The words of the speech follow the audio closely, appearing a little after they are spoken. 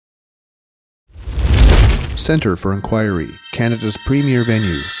Centre for Inquiry, Canada's premier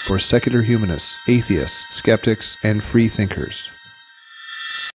venue for secular humanists, atheists, skeptics, and free thinkers.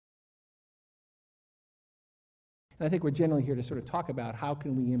 And I think we're generally here to sort of talk about how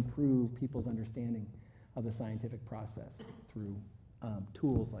can we improve people's understanding of the scientific process through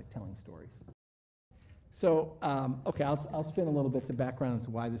tools like telling stories. So, okay, I'll spin a little bit to background as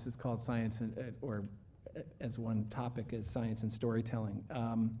to why this is called science, or as one topic is science and storytelling.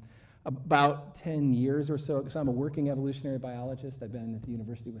 About 10 years or so I'm a working evolutionary biologist. I've been at the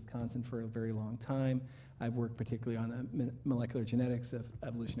University of Wisconsin for a very long time. I've worked particularly on the molecular genetics of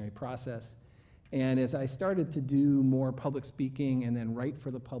evolutionary process. And as I started to do more public speaking and then write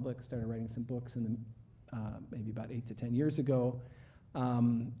for the public, started writing some books in maybe about 8 to 10 years ago,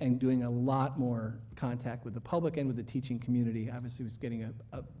 and doing a lot more contact with the public and with the teaching community, obviously was getting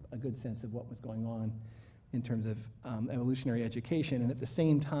a good sense of what was going on in terms of evolutionary education. And at the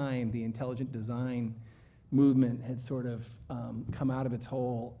same time, the intelligent design movement had sort of come out of its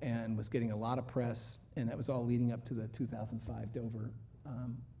hole and was getting a lot of press, and that was all leading up to the 2005 Dover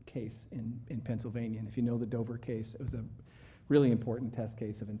case in Pennsylvania. And if you know the Dover case, it was a really important test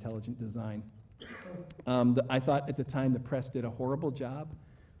case of intelligent design. I thought at the time the press did a horrible job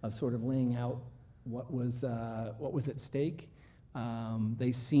of sort of laying out what was at stake.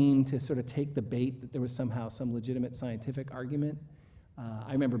 They seemed to sort of take the bait that there was somehow some legitimate scientific argument.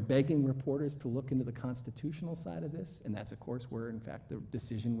 I remember begging reporters to look into the constitutional side of this, and that's, of course, where, in fact, the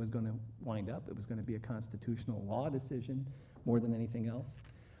decision was going to wind up. It was going to be a constitutional law decision more than anything else.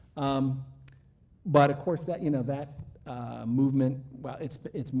 But, of course, that movement, well,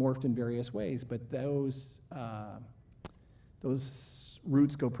 it's morphed in various ways, but those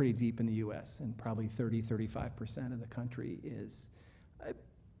roots go pretty deep in the U.S., and probably 35% of the country is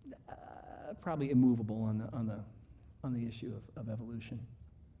probably immovable on the issue of evolution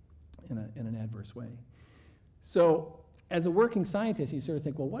in an adverse way. So, as a working scientist, you sort of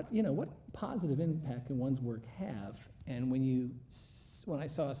think, well, what positive impact can one's work have? And when I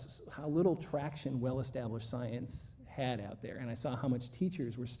saw how little traction well-established science had out there, and I saw how much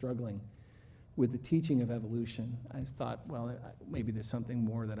teachers were struggling with the teaching of evolution, I thought, well, maybe there's something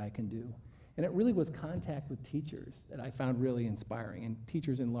more that I can do. And it really was contact with teachers that I found really inspiring, and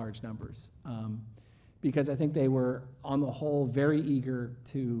teachers in large numbers, because I think they were, on the whole, very eager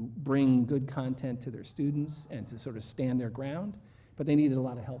to bring good content to their students and to sort of stand their ground, but they needed a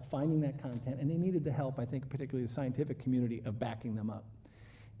lot of help finding that content, and they needed the help, I think, particularly the scientific community, of backing them up.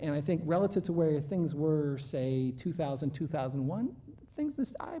 And I think relative to where things were, say, 2000, 2001,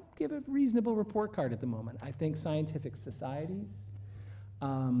 I give a reasonable report card at the moment. I think scientific societies,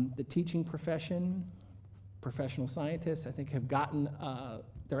 the teaching profession, professional scientists, I think have gotten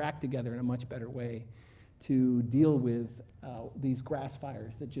their act together in a much better way to deal with these grass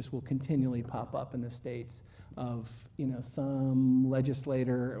fires that just will continually pop up in the states of some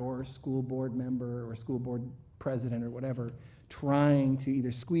legislator or school board member or school board president or whatever trying to either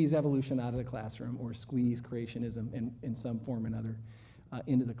squeeze evolution out of the classroom or squeeze creationism in some form or another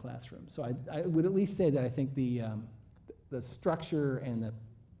into the classroom. So I would at least say that I think the structure and the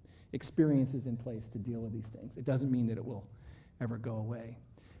experience is in place to deal with these things. It doesn't mean that it will ever go away.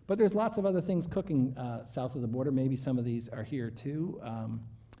 But there's lots of other things cooking south of the border. Maybe some of these are here too.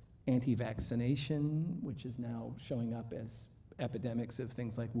 Anti-vaccination, which is now showing up as epidemics of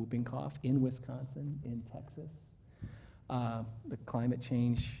things like whooping cough in Wisconsin, in Texas. The climate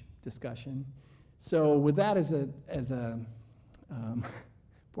change discussion. So with that as a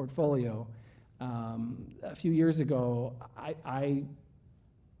portfolio, a few years ago, I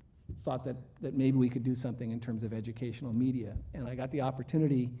thought that maybe we could do something in terms of educational media. And I got the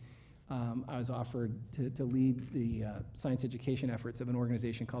opportunity, I was offered to lead the science education efforts of an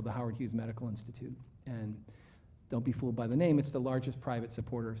organization called the Howard Hughes Medical Institute. And don't be fooled by the name, it's the largest private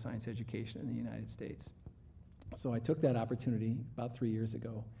supporter of science education in the United States. So I took that opportunity about 3 years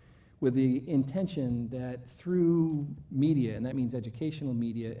ago with the intention that through media, and that means educational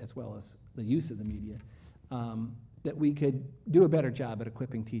media as well as the use of the media, that we could do a better job at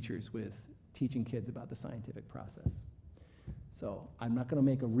equipping teachers with teaching kids about the scientific process. So I'm not going to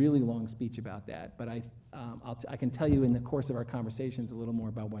make a really long speech about that, but I can tell you in the course of our conversations a little more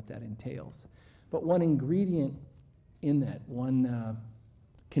about what that entails. But one ingredient in that, one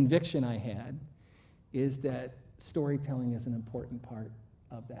conviction I had, is that storytelling is an important part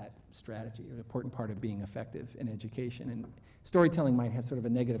of that strategy, an important part of being effective in education. And storytelling might have sort of a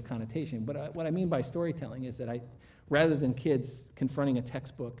negative connotation, but what I mean by storytelling is that rather than kids confronting a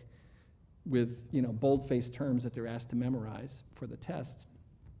textbook with bold-faced terms that they're asked to memorize for the test,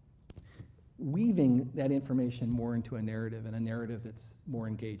 weaving that information more into a narrative, and a narrative that's more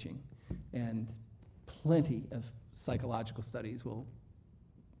engaging, and plenty of psychological studies will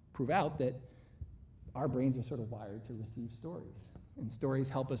prove out that our brains are sort of wired to receive stories. And stories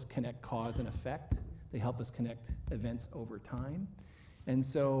help us connect cause and effect. They help us connect events over time. And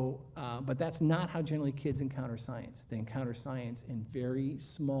so, but that's not how generally kids encounter science. They encounter science in very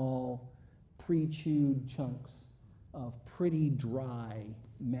small, pre-chewed chunks of pretty dry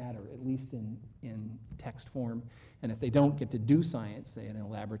matter, at least in text form. And if they don't get to do science, say in a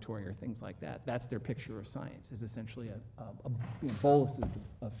laboratory or things like that, that's their picture of science, is essentially boluses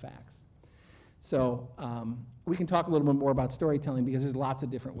of facts. So we can talk a little bit more about storytelling because there's lots of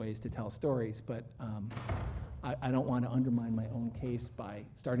different ways to tell stories, but I don't want to undermine my own case by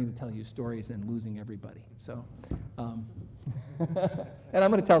starting to tell you stories and losing everybody. So, and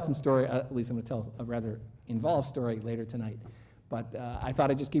I'm going to tell some story, at least I'm going to tell a rather involved story later tonight. But I thought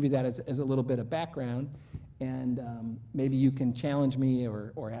I'd just give you that as a little bit of background, and maybe you can challenge me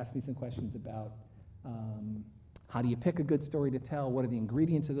or ask me some questions about how do you pick a good story to tell? What are the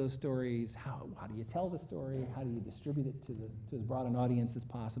ingredients of those stories? How do you tell the story? How do you distribute it to as broad an audience as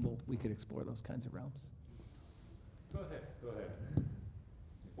possible? We could explore those kinds of realms. Go ahead.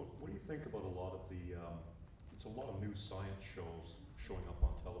 What do you think about a lot of the, it's a lot of new science shows showing up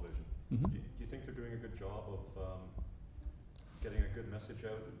on television. Mm-hmm. Do you think they're doing a good job of getting a good message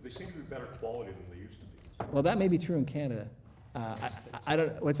out? They seem to be better quality than they used to be. Well, that may be true in Canada. I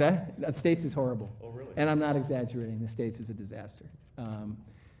don't, what's that? The States is horrible. Oh, really? And I'm not exaggerating, the States is a disaster.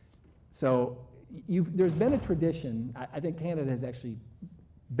 So there's been a tradition, I think Canada has actually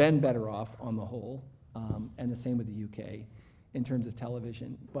been better off on the whole, and the same with the UK in terms of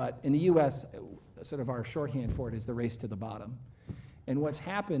television. But in the US, sort of our shorthand for it is the race to the bottom. And what's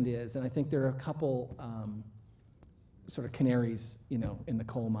happened is, and I think there are a couple sort of canaries, in the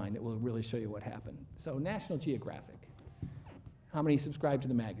coal mine that will really show you what happened. So National Geographic. How many subscribe to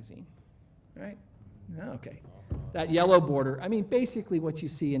the magazine? Right? Okay. That yellow border, I mean, basically what you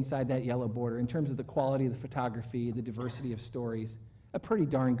see inside that yellow border in terms of the quality of the photography, the diversity of stories, a pretty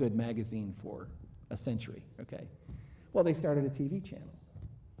darn good magazine for a century, okay? Well, they started a TV channel.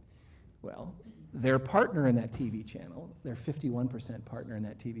 Well, their partner in that TV channel, their 51% partner in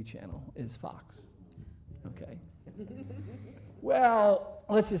that TV channel is Fox, okay? Well,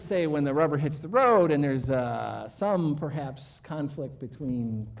 let's just say when the rubber hits the road and there's some perhaps conflict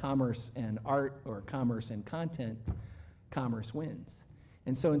between commerce and art or commerce and content, commerce wins.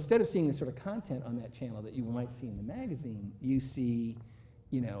 And so instead of seeing the sort of content on that channel that you might see in the magazine, you see,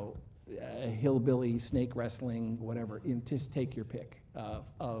 hillbilly, snake wrestling, whatever, just take your pick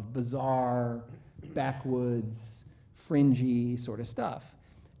of bizarre, backwoods, fringy sort of stuff.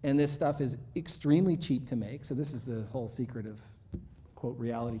 And this stuff is extremely cheap to make. So this is the whole secret of, quote,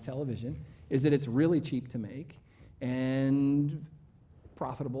 reality television, is that it's really cheap to make and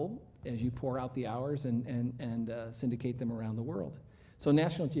profitable as you pour out the hours and syndicate them around the world. So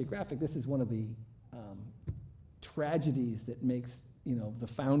National Geographic, this is one of the tragedies that makes, the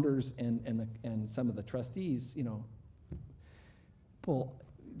founders and some of the trustees,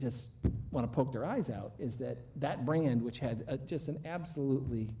 just want to poke their eyes out, is that brand, which had just an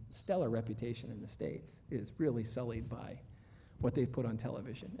absolutely stellar reputation in the States, is really sullied by what they've put on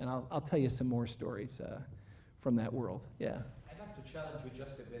television. And I'll tell you some more stories from that world. Yeah. I'd like to challenge you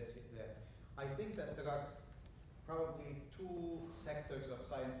just a bit there. I think that there are probably two sectors of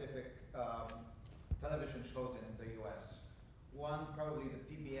scientific television shows in the US. One, probably the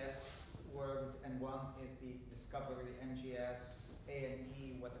PBS world, and one is the Discovery, NGS,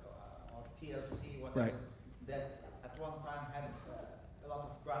 A&E, or TLC, whatever, right, that at one time had a lot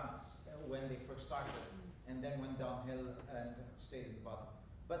of dramas when they first started, and then went downhill and stayed at the bottom.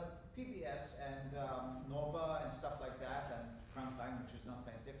 But PBS and Nova and stuff like that, and Primetime, which is not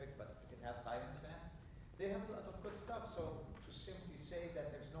scientific, but it has science in it, they have a lot of good stuff. So to simply say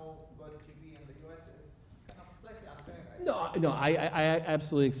that there's no good TV in the US is kind of slightly unfair, right? No, I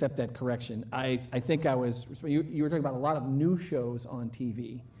absolutely accept that correction. I think you were talking about a lot of new shows on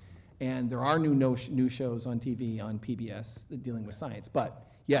TV, and there are new shows on TV on PBS dealing with science. But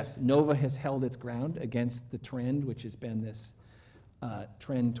yes, Nova has held its ground against the trend, which has been this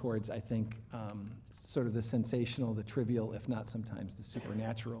trend towards, I think, sort of the sensational, the trivial, if not sometimes the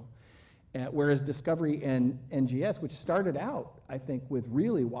supernatural. Whereas Discovery and NGS, which started out, I think, with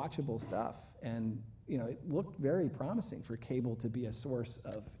really watchable stuff, and it looked very promising for cable to be a source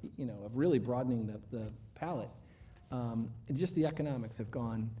of, of really broadening the palette. Just the economics have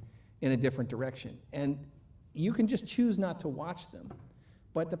gone in a different direction. And you can just choose not to watch them.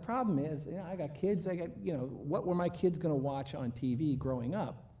 But the problem is, I got kids, what were my kids going to watch on TV growing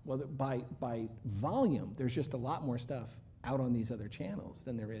up? Well, by volume, there's just a lot more stuff out on these other channels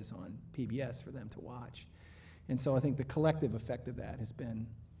than there is on PBS for them to watch. And so I think the collective effect of that has been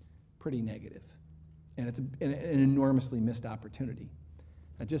pretty negative. And it's an enormously missed opportunity.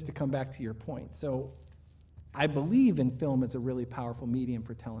 Just to come back to your point, so I believe in film as a really powerful medium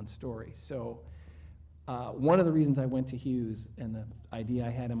for telling stories. So one of the reasons I went to Hughes and the idea I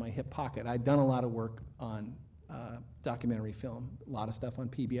had in my hip pocket, I'd done a lot of work on documentary film, a lot of stuff on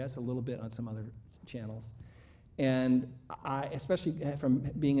PBS, a little bit on some other channels. And I, especially from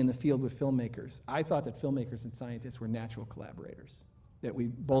being in the field with filmmakers, I thought that filmmakers and scientists were natural collaborators, that we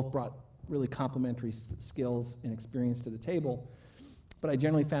both brought really complementary skills and experience to the table. But I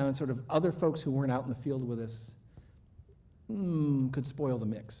generally found sort of other folks who weren't out in the field with us could spoil the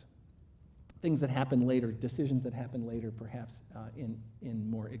mix. Things that happen later, decisions that happen later, perhaps in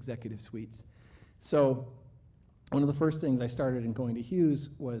more executive suites. So one of the first things I started in going to Hughes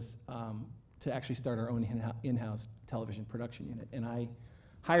was to actually start our own in-house television production unit. And I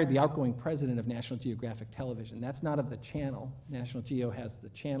hired the outgoing president of National Geographic Television. That's not of the channel. National Geo has the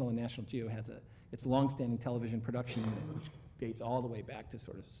channel, and National Geo has its longstanding television production unit, which dates all the way back to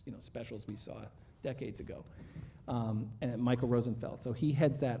sort of specials we saw decades ago. And Michael Rosenfeld. So he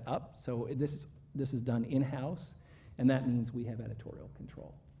heads that up. So this is done in-house, and that means we have editorial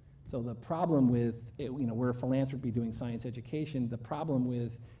control. So the problem with, we're a philanthropy doing science education. The problem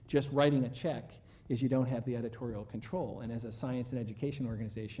with just writing a check is you don't have the editorial control. And as a science and education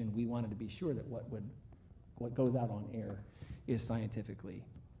organization, we wanted to be sure that what goes out on air is scientifically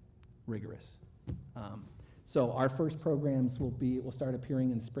rigorous. So our first programs will start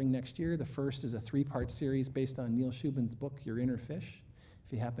appearing in spring next year. The first is a 3-part series based on Neil Shubin's book, Your Inner Fish,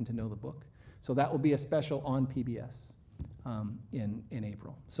 if you happen to know the book. So that will be a special on PBS in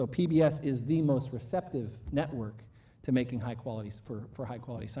April. So PBS is the most receptive network to making high quality, for high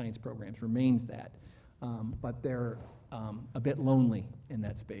quality science programs, remains that. But they're a bit lonely in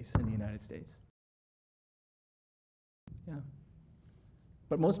that space in the United States. Yeah.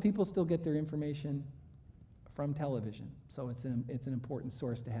 But most people still get their information from television, so it's an important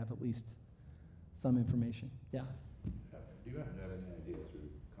source to have at least some information. Yeah. Do you happen to have any idea through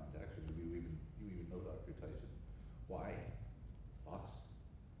contacts, or do you even know Dr. Tyson, why Fox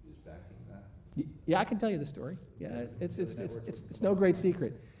is backing that? Yeah, I can tell you the story. Yeah, it's no great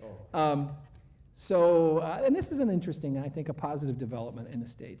secret. Oh. And this is an interesting, I think, a positive development in the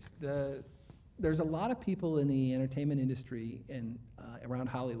States. There's a lot of people in the entertainment industry and around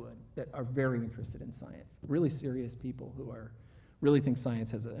Hollywood that are very interested in science, really serious people who really think science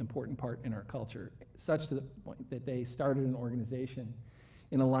has an important part in our culture, such to the point that they started an organization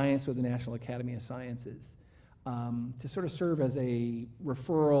in alliance with the National Academy of Sciences to sort of serve as a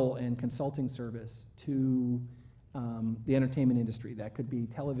referral and consulting service to the entertainment industry. That could be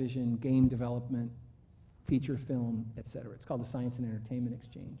television, game development, feature film, et cetera. It's called the Science and Entertainment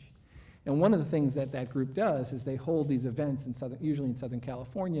Exchange. And one of the things that that group does is they hold these events usually in Southern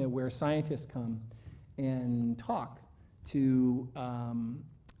California, where scientists come and talk to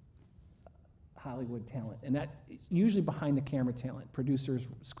Hollywood talent. And that is usually behind the camera talent, producers,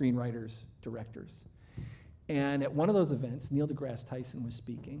 screenwriters, directors. And at one of those events, Neil deGrasse Tyson was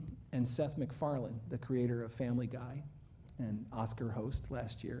speaking, and Seth MacFarlane, the creator of Family Guy and Oscar host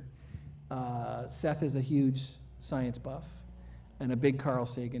last year. Seth is a huge science buff and a big Carl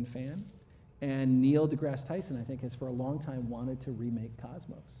Sagan fan. And Neil deGrasse Tyson, I think, has for a long time wanted to remake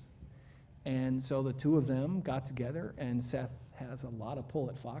Cosmos. And so the two of them got together, and Seth has a lot of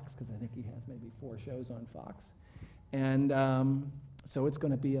pull at Fox, because I think he has maybe 4 shows on Fox. And so it's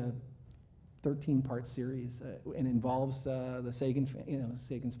going to be a 13-part series, and involves the Sagan,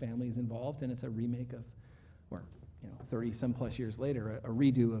 Sagan's family is involved, and it's a remake of, or 30-some plus years later, a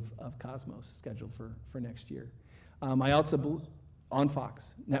redo of Cosmos scheduled for next year. I also, on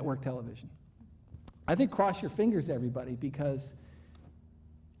Fox, network television. I think cross your fingers, everybody, because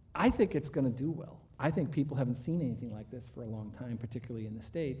I think it's going to do well. I think people haven't seen anything like this for a long time, particularly in the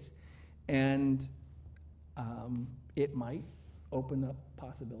States, and it might open up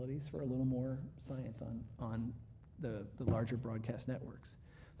possibilities for a little more science on the larger broadcast networks.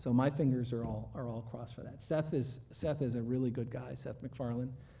 So my fingers are all crossed for that. Seth is a really good guy, Seth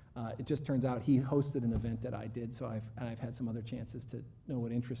MacFarlane. It just turns out he hosted an event that I did, so I've had some other chances to know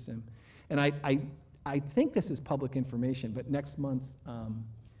what interests him. And I think this is public information, but next month,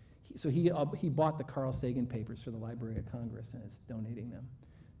 he bought the Carl Sagan papers for the Library of Congress and is donating them.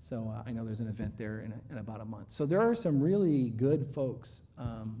 So I know there's an event there in about a month. So there are some really good folks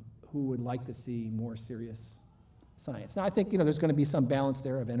who would like to see more serious science. Now I think there's going to be some balance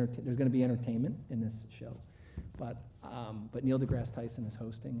there of there's going to be entertainment in this show, but But Neil deGrasse Tyson is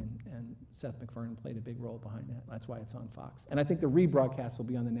hosting, and Seth MacFarlane played a big role behind that. That's why it's on Fox. And I think the rebroadcast will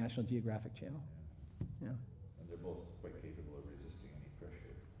be on the National Geographic Channel. Yeah. And they're both quite capable of resisting any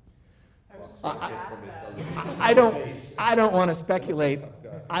pressure. I was just Fox gonna gets ask from its that. other- I don't want to speculate. Tough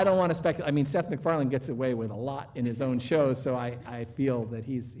guy. I don't want to speculate. I mean, Seth MacFarlane gets away with a lot in his own shows, so I feel that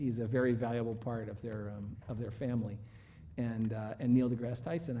he's a very valuable part of their family. And Neil deGrasse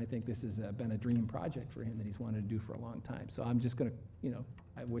Tyson, I think this has been a dream project for him that he's wanted to do for a long time. So I'm just going to,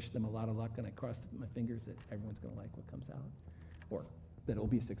 I wish them a lot of luck, and I cross my fingers that everyone's going to like what comes out, or that it'll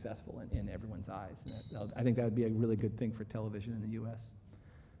be successful in everyone's eyes. And I think that would be a really good thing for television in the U.S.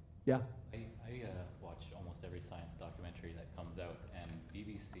 Yeah. I watch almost every science documentary that comes out, and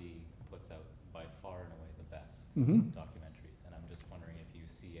BBC puts out by far and away the best documentaries. And I'm just wondering if you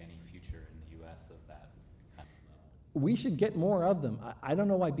see any future in the U.S. of that kind of. We should get more of them. I don't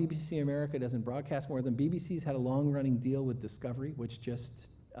know why BBC America doesn't broadcast more of them. BBC's had a long-running deal with Discovery, which just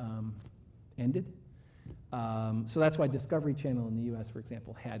ended. So that's why Discovery Channel in the U.S., for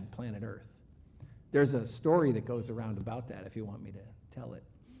example, had Planet Earth. There's a story that goes around about that if you want me to tell it.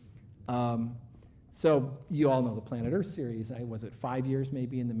 So you all know the Planet Earth series. Was it 5 years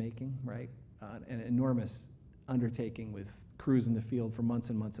maybe in the making, right? An enormous undertaking with crews in the field for months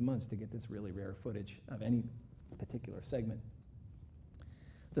and months and months to get this really rare footage of any particular segment.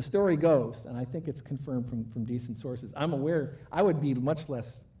 The story goes, and I think it's confirmed from decent sources. I'm aware, I would be much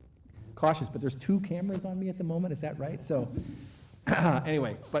less cautious, but there's 2 cameras on me at the moment, is that right? So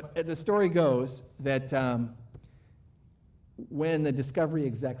anyway, but the story goes that when the Discovery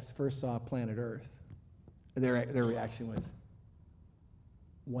execs first saw Planet Earth, their reaction was,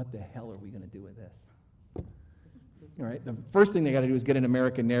 what the hell are we going to do with this? All right, the first thing they got to do is get an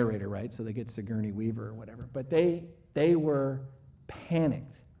American narrator, right? So they get Sigourney Weaver or whatever. But they were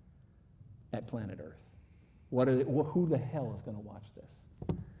panicked at Planet Earth. Who the hell is going to watch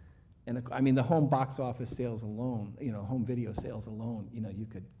this? And I mean, the home box office sales alone, home video sales alone, you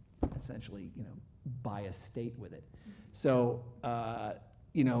could essentially, buy a state with it. So,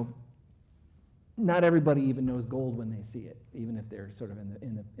 not everybody even knows gold when they see it, even if they're sort of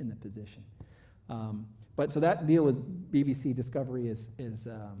in the position. But so that deal with BBC Discovery is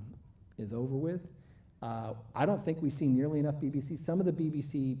over with. I don't think we see nearly enough BBC. Some of the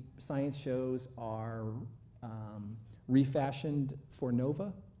BBC science shows are refashioned for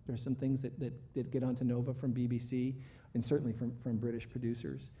Nova. There's some things that get onto Nova from BBC, and certainly from British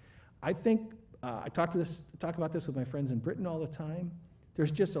producers. I think I talk about this with my friends in Britain all the time.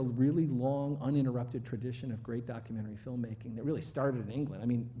 There's just a really long, uninterrupted tradition of great documentary filmmaking that really started in England. I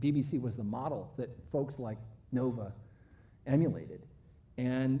mean, BBC was the model that folks like Nova emulated.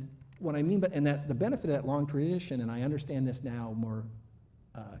 And what I mean by, and that the benefit of that long tradition, and I understand this now more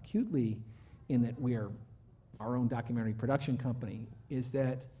acutely in that we are our own documentary production company, is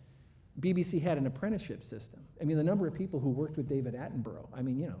that BBC had an apprenticeship system. I mean, the number of people who worked with David Attenborough, I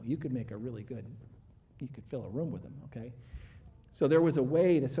mean, you could make a really good, you could fill a room with them, okay? So there was a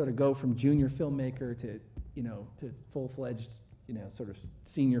way to sort of go from junior filmmaker to, to full-fledged, sort of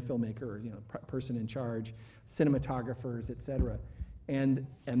senior filmmaker or, person in charge, cinematographers, et cetera. And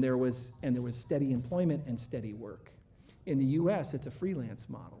there was steady employment and steady work. In the US, it's a freelance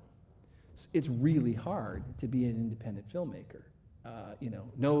model. It's really hard to be an independent filmmaker.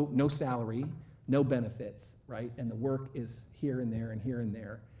 No salary, no benefits, right? And the work is here and there and here and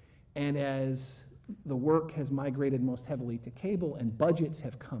there. And as the work has migrated most heavily to cable and budgets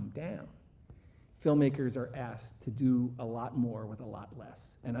have come down, filmmakers are asked to do a lot more with a lot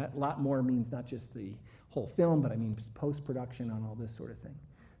less. And a lot more means not just the whole film, but I mean post-production on all this sort of thing.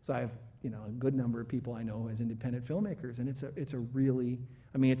 So I have, a good number of people I know as independent filmmakers, and it's a really,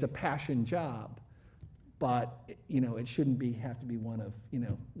 it's a passion job, but it shouldn't have to be one of,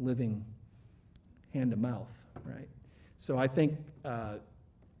 living hand to mouth, right? So I think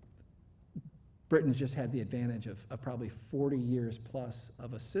Britain's just had the advantage of probably 40 years plus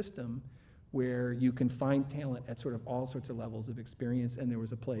of a system where you can find talent at sort of all sorts of levels of experience, and there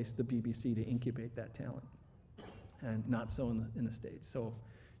was a place, the BBC, to incubate that talent, and not so in the States. So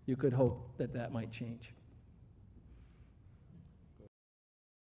you could hope that might change.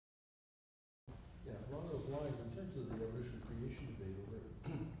 Yeah, along those lines, in terms of the evolution creation debate, over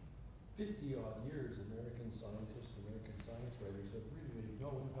 50-odd years, American scientists, American science writers have really made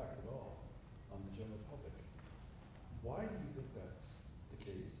no impact at all on the general public. Why do you think that's the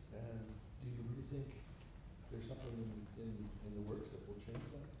case? And do you really think there's something in the works that will change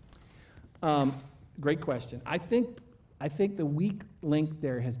that? Great question. I think the weak link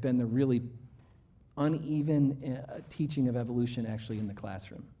there has been the really uneven teaching of evolution actually in the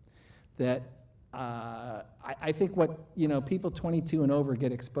classroom. That I think what, people 22 and over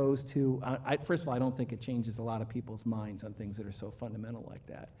get exposed to, first of all, I don't think it changes a lot of people's minds on things that are so fundamental like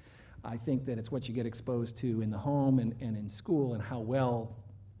that. I think that it's what you get exposed to in the home and in school and how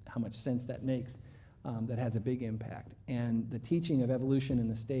much sense that makes that has a big impact. And the teaching of evolution in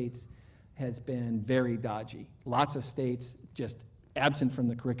the States has been very dodgy. Lots of states just absent from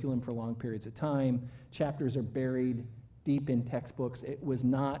the curriculum for long periods of time. Chapters are buried deep in textbooks. It was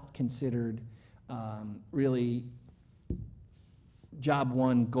not considered really job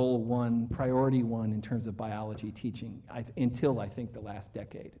one, goal one, priority one in terms of biology teaching until I think the last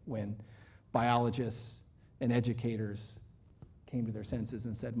decade, when biologists and educators came to their senses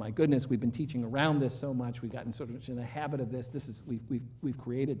and said, my goodness, we've been teaching around this so much, we've gotten sort of in the habit of this, we've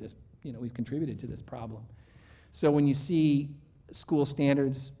created this, we've contributed to this problem. So when you see school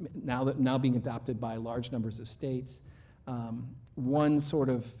standards now being adopted by large numbers of states, one sort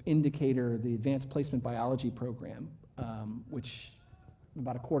of indicator, the Advanced Placement Biology Program, which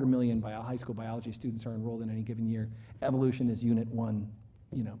about 250,000 high school biology students are enrolled in any given year. Evolution is unit one,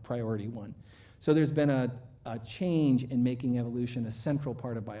 priority one. So there's been a change in making evolution a central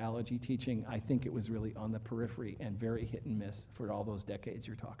part of biology teaching. I think it was really on the periphery and very hit and miss for all those decades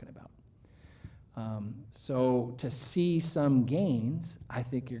you're talking about. So to see some gains, I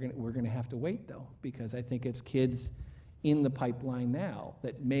think we're going to have to wait, though, because I think it's kids in the pipeline now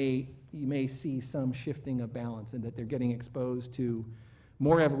that you may see some shifting of balance and that they're getting exposed to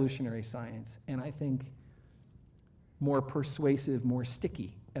more evolutionary science, and I think more persuasive, more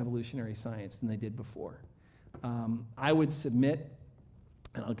sticky evolutionary science than they did before. I would submit,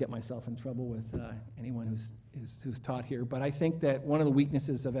 and I'll get myself in trouble with anyone who's taught here, but I think that one of the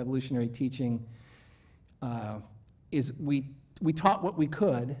weaknesses of evolutionary teaching is we taught what we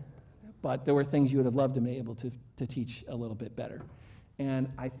could, but there were things you would have loved to be able to teach a little bit better.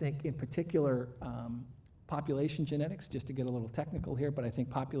 And I think in particular, population genetics, just to get a little technical here, but I think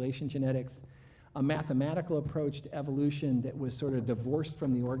population genetics, a mathematical approach to evolution that was sort of divorced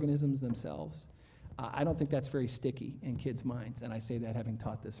from the organisms themselves, I don't think that's very sticky in kids' minds, and I say that having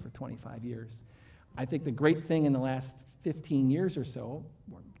taught this for 25 years. I think the great thing in the last 15 years or so,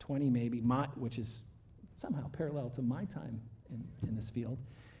 or 20 maybe, which is somehow parallel to my time in this field,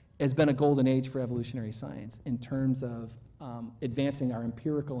 has been a golden age for evolutionary science in terms of advancing our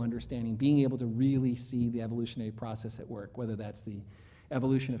empirical understanding, being able to really see the evolutionary process at work, whether that's the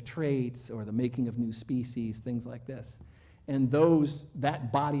evolution of traits or the making of new species, things like this. And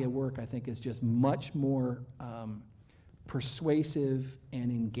that body of work, I think, is just much more persuasive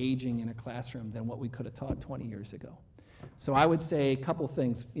and engaging in a classroom than what we could have taught 20 years ago. So I would say a couple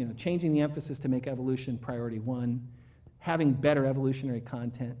things, changing the emphasis to make evolution priority one, having better evolutionary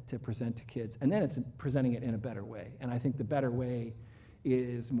content to present to kids, and then it's presenting it in a better way. And I think the better way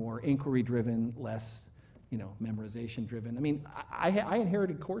is more inquiry-driven, less memorization-driven. I mean, I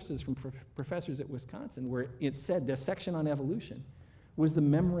inherited courses from professors at Wisconsin where it said the section on evolution was the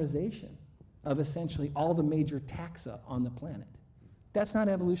memorization of essentially all the major taxa on the planet. That's not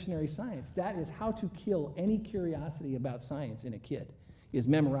evolutionary science. That is how to kill any curiosity about science in a kid, is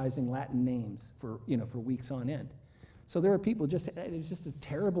memorizing Latin names for weeks on end. So there are people it's just a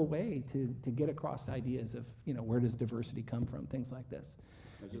terrible way to get across ideas of, where does diversity come from, things like this.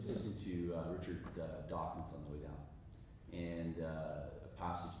 I was just listening to Richard Dawkins on the way down, and a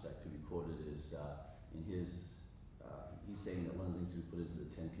passage that could be quoted is in his, he's saying that one of the things we put into the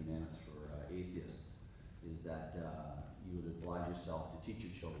 10 Commandments for atheists is that you would oblige yourself to teach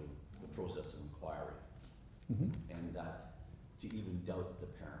your children the process of inquiry, and that to even doubt the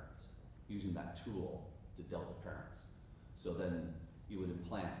parents, using that tool to doubt the parents. So then you would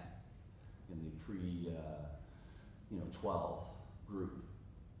implant in the pre-12 group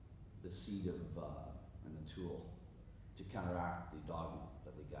the seed of and the tool to counteract the dogma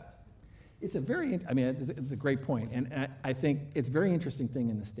that they got. It's it's a great point, and I think it's a very interesting thing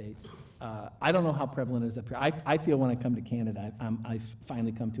in the States. I don't know how prevalent it is up here. I feel when I come to Canada, I've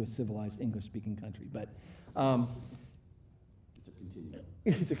finally come to a civilized English-speaking country, but it's a continuum.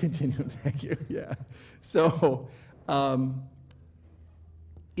 It's a continuum, thank you, yeah. So,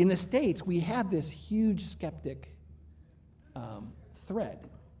 in the States, we have this huge skeptic thread.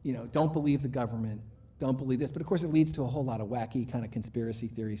 Don't believe the government, don't believe this. But of course, it leads to a whole lot of wacky kind of conspiracy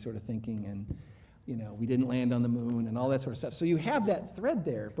theory sort of thinking, and we didn't land on the moon and all that sort of stuff. So you have that thread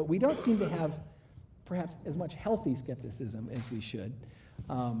there, but we don't seem to have perhaps as much healthy skepticism as we should.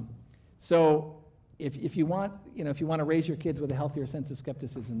 So if you want to raise your kids with a healthier sense of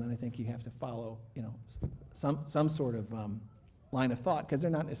skepticism, then I think you have to follow some sort of line of thought, because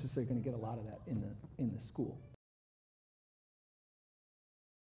they're not necessarily going to get a lot of that in the school.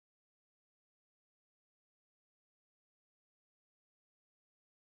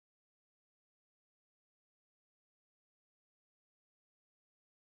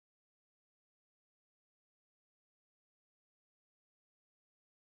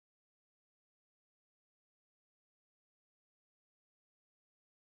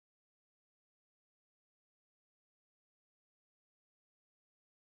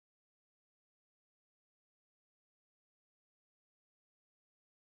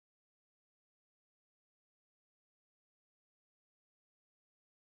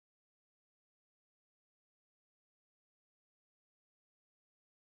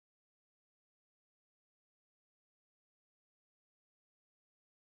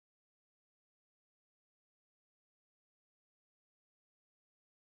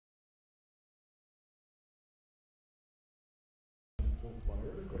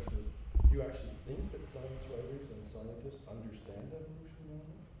 Do you actually think that science writers and scientists understand evolution well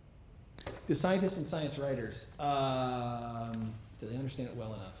enough? Do scientists and science writers, do they understand it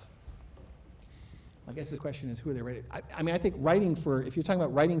well enough? I guess the question is, who are they writing? I mean, I think writing for, if you're talking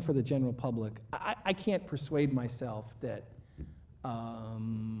about writing for the general public, I can't persuade myself that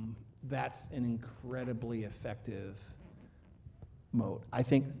that's an incredibly effective mode. I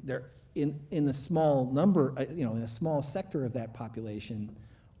think there, in the small number, in a small sector of that population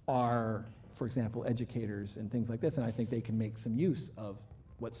are, for example, educators and things like this, and I think they can make some use of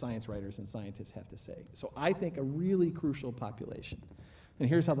what science writers and scientists have to say. So I think a really crucial population, and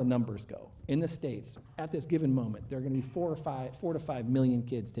here's how the numbers go. In the States, at this given moment, there are going to be 4 to 5 million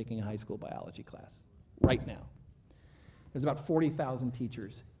kids taking a high school biology class right now. There's about 40,000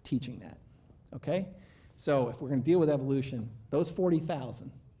 teachers teaching that, okay? So if we're going to deal with evolution, those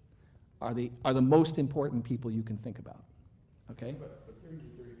 40,000 are the most important people you can think about, okay? But 30 to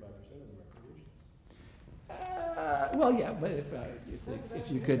 35% of them are creationists. Well, yeah, but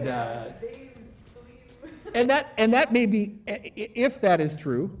if you could, and that may be, if that is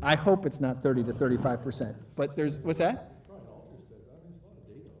true, I hope it's not 30 to 35%. But there's, what's that? Brian Alter says that. There's a lot of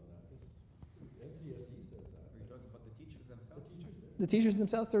data on that. NCSE says that. Are you talking about the teachers themselves? The teachers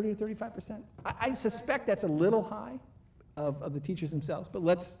themselves, 30 to 35%. I suspect that's a little high of the teachers themselves, but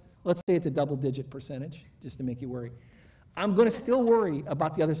let's say it's a double-digit percentage, just to make you worry. I'm going to still worry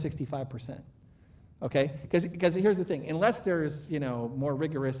about the other 65%. Okay, because here's the thing: unless there's more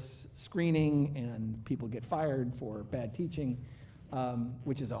rigorous screening and people get fired for bad teaching,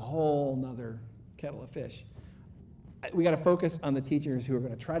 which is a whole nother kettle of fish, we got to focus on the teachers who are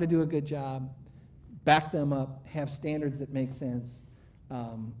going to try to do a good job, back them up, have standards that make sense,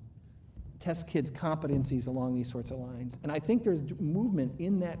 test kids' competencies along these sorts of lines. And I think there's movement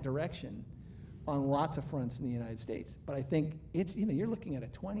in that direction on lots of fronts in the United States. But I think it's you're looking at a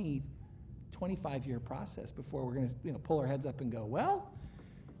 25-year process before we're going to pull our heads up and go, well,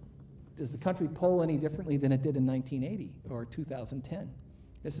 does the country poll any differently than it did in 1980 or 2010?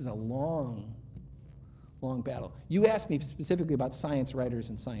 This is a long, long battle. You asked me specifically about science writers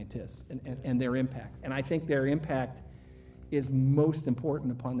and scientists and their impact, and I think their impact is most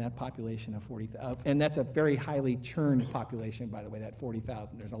important upon that population of 40,000, and that's a very highly churned population, by the way, that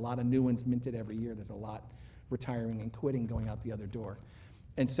 40,000. There's a lot of new ones minted every year. There's a lot retiring and quitting, going out the other door.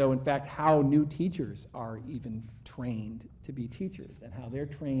 And so, in fact, how new teachers are even trained to be teachers and how they're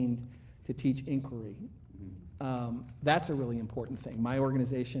trained to teach inquiry, that's a really important thing. My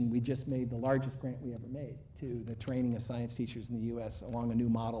organization, we just made the largest grant we ever made to the training of science teachers in the U.S. along a new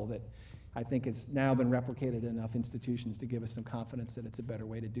model that I think has now been replicated in enough institutions to give us some confidence that it's a better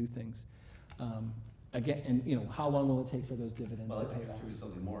way to do things. Again, and how long will it take for those dividends to pay back? Well,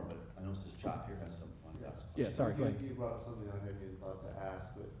 something more, but I noticed this chap here has some fun. Yeah, sorry, go ahead. You brought up something I maybe thought to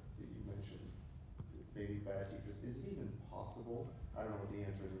ask, but you mentioned maybe bad teachers. Is it even possible? I don't know what the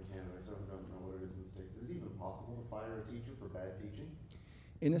answer is in Canada. I certainly don't know what it is in the States. Is it even possible to fire a teacher for bad teaching?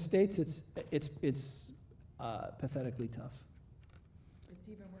 In the States, it's pathetically tough. It's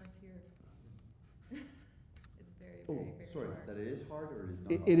even worse here. It's very, Oh, very, very sorry, hard. that it is hard or it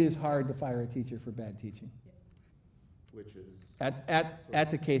is not? It is hard to fire a teacher for bad teaching. Which is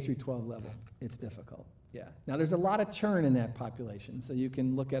At the K through 12 level, it's difficult. Yeah. Now, there's a lot of churn in that population, so you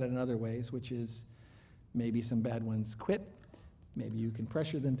can look at it in other ways, which is maybe some bad ones quit. Maybe you can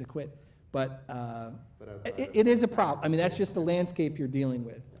pressure them to quit. But it is a problem. I mean, that's just the landscape you're dealing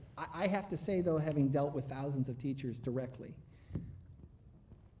with. I have to say, though, having dealt with thousands of teachers directly,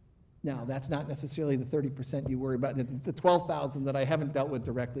 now, that's not necessarily the 30% you worry about. The 12,000 that I haven't dealt with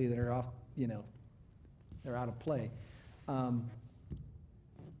directly that are off, they're out of play.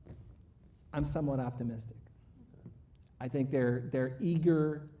 I'm somewhat optimistic. I think they're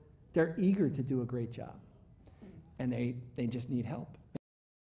eager to do a great job, and they just need help.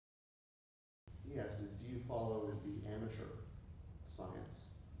 yes, do you follow the amateur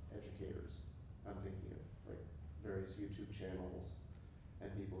science educators? I'm thinking of like various YouTube channels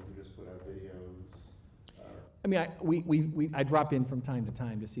and people who just put out videos. I mean, I drop in from time to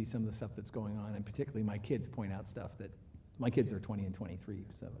time to see some of the stuff that's going on, and particularly my kids point out stuff that, my kids are 20 and 23,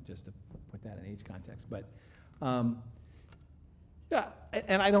 so just to put that in age context. But yeah,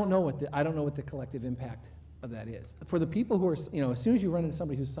 and I don't know what the collective impact of that is. For the people who are, as soon as you run into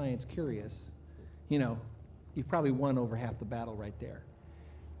somebody who's science curious, you've probably won over half the battle right there.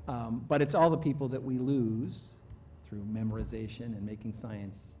 But it's all the people that we lose through memorization and making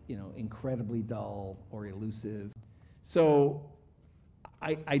science, incredibly dull or elusive. So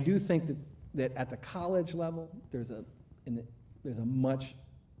I do think that at the college level, there's a much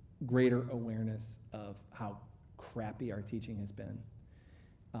greater awareness of how crappy our teaching has been.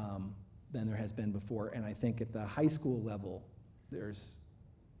 than there has been before. And I think at the high school level, there's,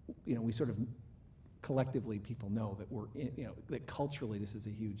 we sort of collectively people know that that culturally this is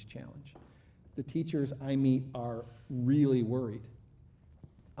a huge challenge. The teachers I meet are really worried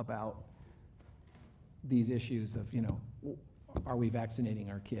about these issues of, are we vaccinating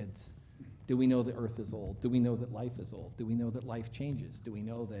our kids? Do we know the earth is old? Do we know that life is old? Do we know that life changes? Do we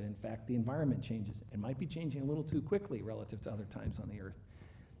know that, in fact, the environment changes? It might be changing a little too quickly relative to other times on the earth.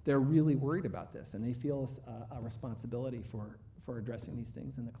 They're really worried about this, and they feel a responsibility for addressing these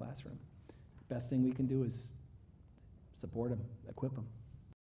things in the classroom. Best thing we can do is support them, equip them.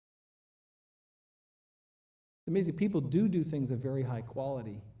 It's amazing. People do things of very high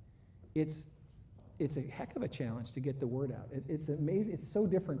quality. It's a heck of a challenge to get the word out. It's amazing. It's so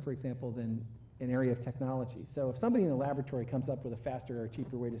different, for example, than an area of technology. So if somebody in the laboratory comes up with a faster or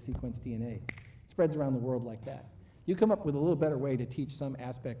cheaper way to sequence DNA, it spreads around the world like that. You come up with a little better way to teach some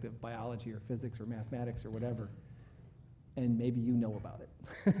aspect of biology or physics or mathematics or whatever, and maybe you know about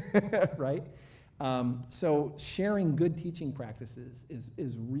it, right? So sharing good teaching practices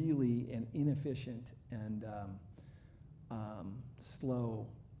is really an inefficient and slow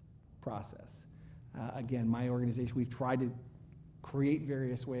process. Again, my organization, we've tried to create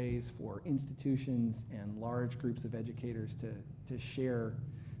various ways for institutions and large groups of educators to share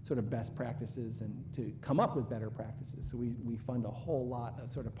sort of best practices and to come up with better practices. So we fund a whole lot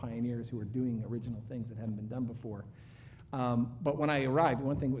of sort of pioneers who are doing original things that haven't been done before. But when I arrived,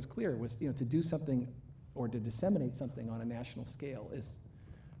 one thing that was clear was, to do something or to disseminate something on a national scale is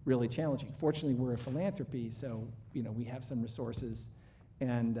really challenging. Fortunately, we're a philanthropy, so we have some resources,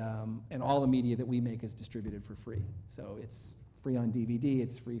 and all the media that we make is distributed for free. So it's free on DVD,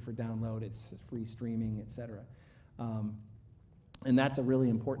 it's free for download, it's free streaming, et cetera. And that's a really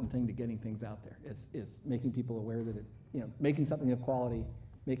important thing to getting things out there, is making people aware that making something of quality,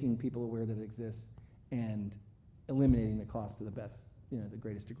 making people aware that it exists, and eliminating the cost to the best, the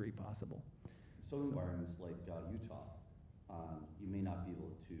greatest degree possible. Some environments like Utah, you may not be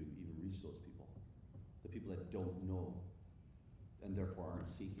able to even reach those people, the people that don't know and therefore aren't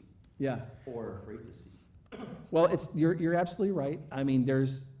seeking. Yeah. Or afraid to seek. Well, you're absolutely right. I mean,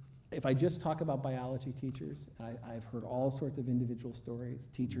 if I just talk about biology teachers, I've heard all sorts of individual stories.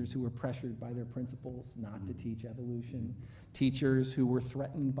 Teachers who were pressured by their principals not to teach evolution. Teachers who were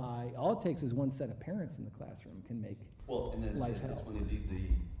threatened by, all it takes is one set of parents in the classroom can make life hell. It's when they leave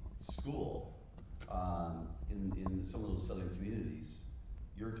the school, in some of those southern communities,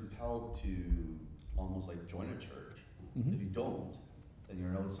 you're compelled to almost like join a church. Mm-hmm. If you don't, then you're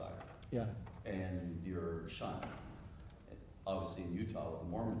an outsider. Yeah. And you're shunned. Obviously in Utah with the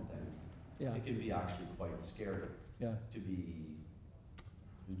Mormon thing, Yeah. it can be actually quite scary to be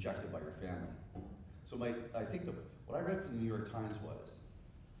rejected by your family. So I think what I read from the New York Times was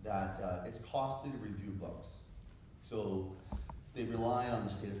that it's costly to review books. So they rely on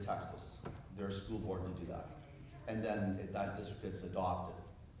the state of Texas, their school board, to do that. And then that just gets adopted.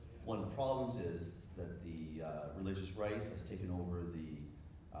 One of the problems is that the religious right has taken over the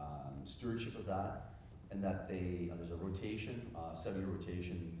stewardship of that, and that there's a rotation, 7-year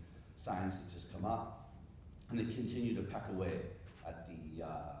rotation, science has just come up, and they continue to peck away at the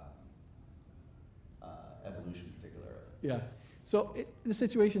evolution particularly. Yeah. So the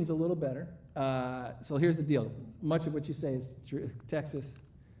situation's a little better. So here's the deal. Much of what you say is true. Texas,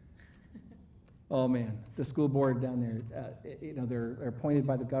 oh man, the school board down there, they're appointed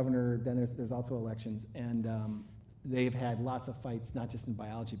by the governor, then there's also elections, and they've had lots of fights, not just in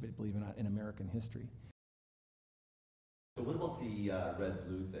biology, but believe it or not, in American history. So what about the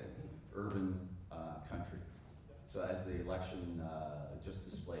red-blue thing, urban country? So as the election just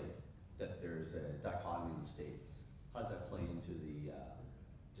displayed, that there's a dichotomy in the states. How does that play into the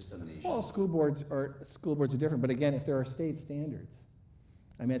dissemination? Well, school boards are different, but again, if there are state standards,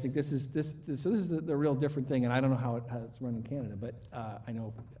 I mean, I think this is the real different thing, and I don't know how it's run in Canada, but I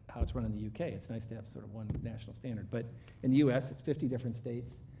know how it's run in the UK. It's nice to have sort of one national standard, but in the US, it's 50 different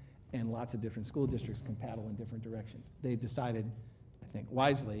states, and lots of different school districts can paddle in different directions. They've decided, I think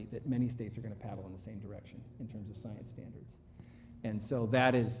wisely, that many states are going to paddle in the same direction in terms of science standards. And so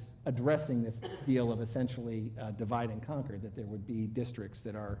that is addressing this deal of essentially divide and conquer, that there would be districts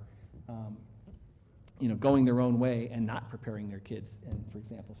that are going their own way and not preparing their kids in, for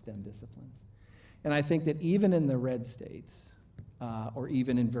example, STEM disciplines. And I think that even in the red states, or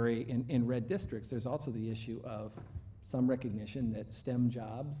even in red districts, there's also the issue of some recognition that STEM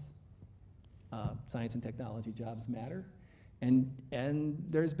jobs, science and technology jobs, matter. And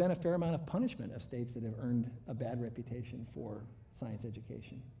there's been a fair amount of punishment of states that have earned a bad reputation for science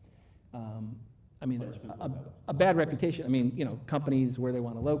education. I mean, a bad reputation, I mean, companies where they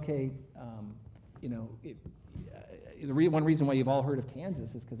want to locate, one reason why you've all heard of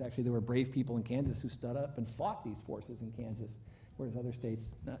Kansas is because actually there were brave people in Kansas who stood up and fought these forces in Kansas, whereas other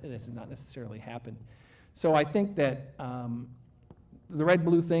states, this has not necessarily happened. So I think that the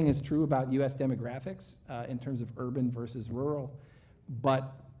red-blue thing is true about U.S. demographics in terms of urban versus rural,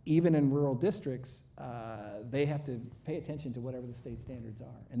 but even in rural districts, they have to pay attention to whatever the state standards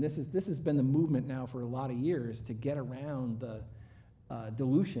are. And this has been the movement now for a lot of years to get around the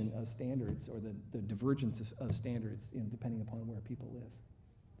dilution of standards or the divergence of standards, depending upon where people live.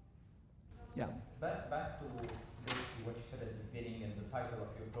 Yeah. Back to basically what you said at the beginning and the title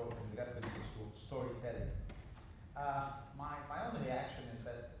of your talk and the references to storytelling. My own reaction is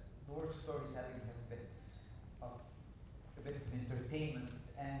that the word storytelling has a bit of an entertainment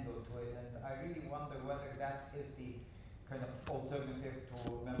angle to it, and I really wonder whether that is the kind of alternative to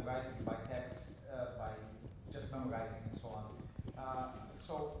memorizing by text, by just memorizing and so on.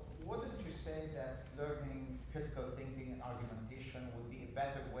 So wouldn't you say that learning critical thinking and argumentation would be a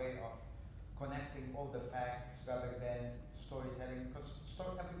better way of connecting all the facts rather than storytelling? Because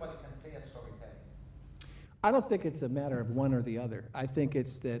everybody can play at storytelling. I don't think it's a matter of one or the other. I think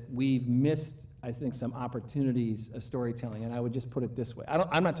it's that we've missed, some opportunities of storytelling, and I would just put it this way.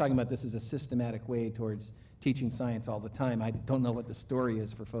 I'm not talking about this as a systematic way towards teaching science all the time. I don't know what the story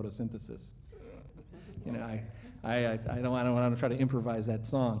is for photosynthesis. I don't want to try to improvise that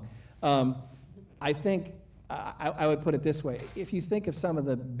song. I think I would put it this way. If you think of some of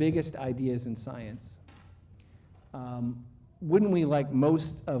the biggest ideas in science, wouldn't we like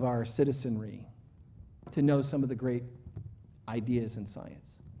most of our citizenry to know some of the great ideas in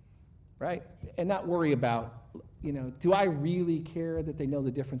science, right? And not worry about, do I really care that they know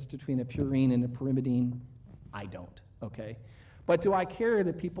the difference between a purine and a pyrimidine? I don't, okay? But do I care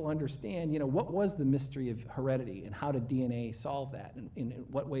that people understand, what was the mystery of heredity and how did DNA solve that? And in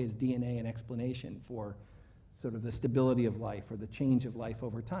what way is DNA an explanation for sort of the stability of life or the change of life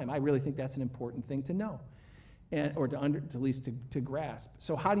over time? I really think that's an important thing to know. Or at least to grasp.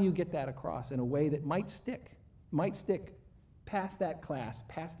 So how do you get that across in a way that might stick past that class,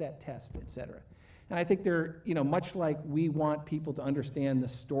 past that test, et cetera? And I think much like we want people to understand the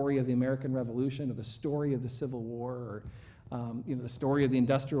story of the American Revolution or the story of the Civil War or the story of the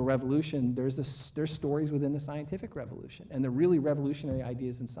Industrial Revolution, there's stories within the scientific revolution. And the really revolutionary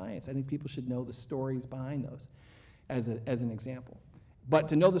ideas in science, I think people should know the stories behind those as an example. But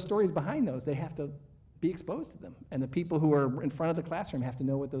to know the stories behind those, they have to be exposed to them. And the people who are in front of the classroom have to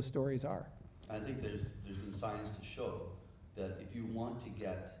know what those stories are. I think there's been science to show that if you want to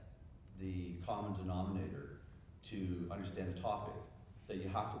get the common denominator to understand a topic, that you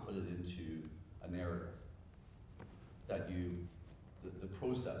have to put it into a narrative. That the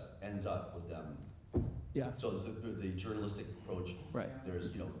process ends up with them. Yeah. So it's the journalistic approach. Right. There's,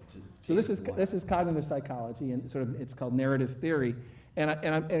 So this is cognitive psychology, and it's called narrative theory. And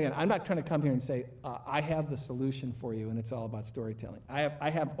I'm not trying to come here and say, I have the solution for you and it's all about storytelling. I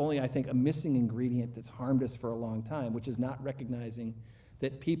have only, I think, a missing ingredient that's harmed us for a long time, which is not recognizing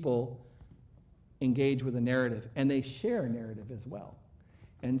that people engage with a narrative and they share a narrative as well.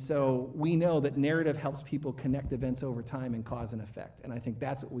 And so we know that narrative helps people connect events over time and cause an effect. And I think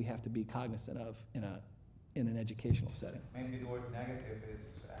that's what we have to be cognizant of in an educational setting. Maybe the word negative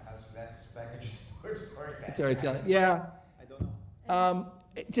has less baggage than the word storytelling. Storytelling, yeah. I don't know.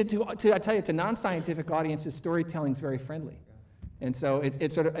 I tell you, to non-scientific audiences, storytelling is very friendly. And so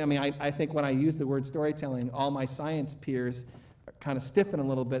it's sort of, I think when I use the word storytelling, all my science peers kind of stiffen a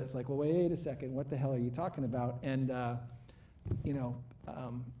little bit. It's like, well, wait a second, what the hell are you talking about? And,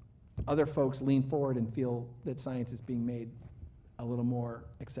 other folks lean forward and feel that science is being made a little more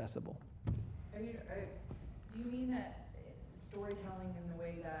accessible. Do you mean that storytelling in the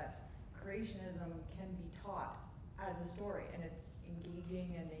way that creationism can be taught as a story, and it's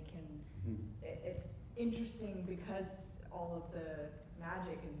engaging and it's interesting because all of the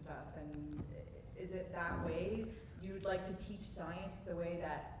magic and stuff, and is it that way you'd like to teach science the way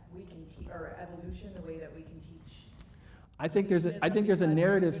that we can teach, or evolution the way that we can teach? I think there's a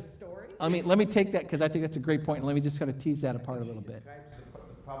narrative. Let me take that because I think that's a great point. And let me just kind of tease that apart a little bit. Describes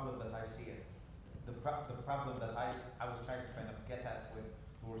the problem that I see it. The problem that I was trying to kind of get at with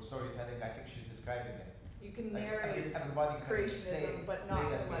the word storytelling, I think she's describing it. You can narrate creationism, but not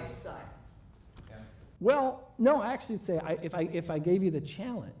so much science. Yeah. Well, no, I actually would say if I gave you the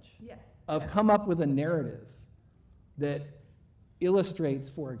challenge of come up with a narrative that illustrates,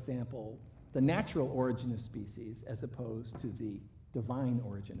 for example, the natural origin of species as opposed to the divine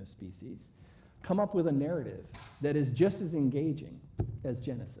origin of species, come up with a narrative that is just as engaging as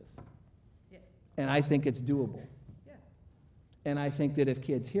Genesis. Yes. And I think it's doable. Yeah. And I think that if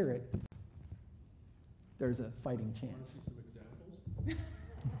kids hear it, there's a fighting Want to chance. see some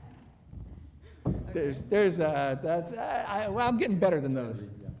examples? Well, I'm getting better than those.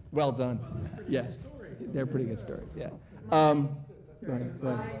 Well done. Yeah, they're pretty good stories, yeah. Go ahead.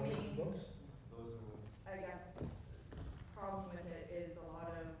 My main, I guess, problem with it is a lot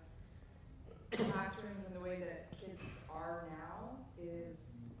of classrooms and the way that kids are now is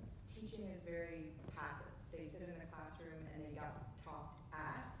teaching is very passive. They sit in a classroom and they got talked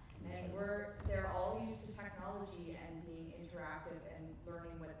at, and they're all used to technology and being interactive and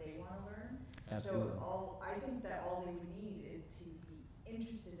learning what they want to learn. Absolutely. So I think that all they would need is to be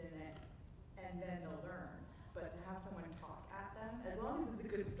interested in it, and then they'll learn. But to have someone talk at them, as long as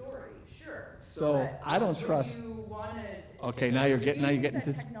it's a good story, sure. So But I don't would trust. you wanna- Okay, now you're getting Do you to think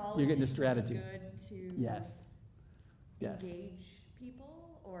that technology you're getting to is strategy. Good to Yes. Yes. engage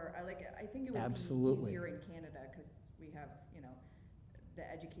people, or I think it would Absolutely. be easier in Canada because we have the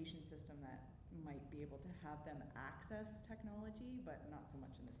education system that might be able to have them access technology, but not so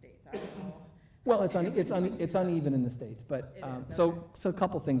much in the States. I don't know. Well, it's uneven in the States, but, It is, so okay. a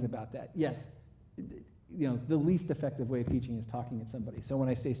couple things about that. Yes, the least effective way of teaching is talking at somebody. So when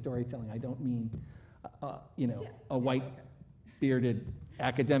I say storytelling, I don't mean, a white okay. bearded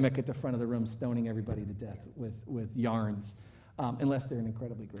academic at the front of the room stoning everybody to death with yarns, unless they're an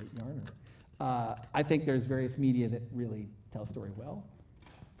incredibly great yarner. I think there's various media that really tell story well.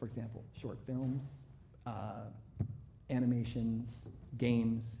 For example, short films, animations,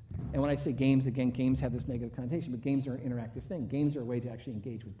 games. And when I say games, again, games have this negative connotation, but games are an interactive thing. Games are a way to actually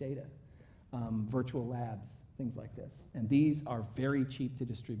engage with data. Virtual labs, things like this. And these are very cheap to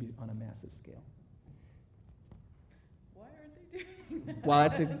distribute on a massive scale. Why aren't they doing that? Well,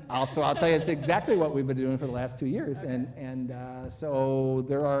 I'll tell you, it's exactly what we've been doing for the last 2 years. Okay. And so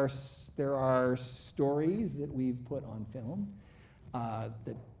there are stories that we've put on film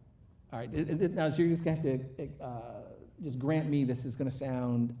that, all right, now so you're just gonna have to just grant me this is gonna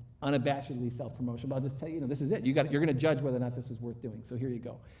sound unabashedly self-promotional, but I'll just tell you, this is it. You're gonna judge whether or not this is worth doing, so here you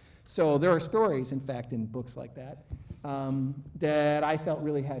go. So there are stories, in fact, in books like that, that I felt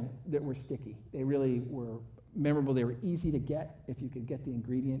that were sticky. They really were memorable. They were easy to get if you could get the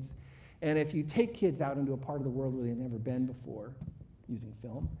ingredients. And if you take kids out into a part of the world where they've never been before using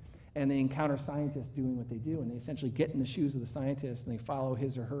film, and they encounter scientists doing what they do, and they essentially get in the shoes of the scientist and they follow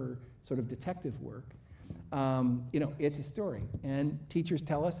his or her sort of detective work, it's a story. And teachers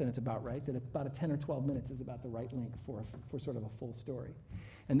tell us, and it's about right, that about a 10 or 12 minutes is about the right length for sort of a full story.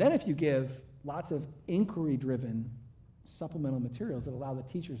 And then if you give lots of inquiry-driven supplemental materials that allow the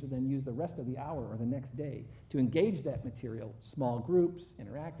teachers to then use the rest of the hour or the next day to engage that material, small groups,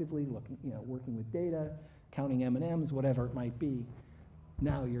 interactively, working with data, counting M&Ms, whatever it might be,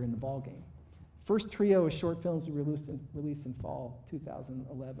 now you're in the ballgame. First trio of short films we released in fall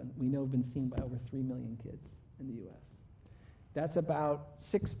 2011, we know have been seen by over 3 million kids in the US. That's about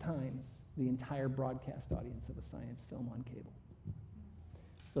 6 times the entire broadcast audience of a science film on cable.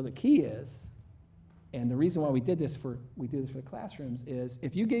 So the key is, and the reason why we do this for the classrooms is,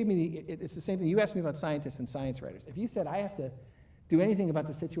 if you gave me it's the same thing, you asked me about scientists and science writers. If you said I have to do anything about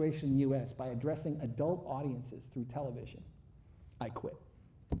the situation in the US by addressing adult audiences through television, I quit.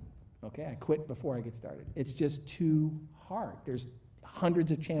 Okay, I quit before I get started. It's just too hard. There's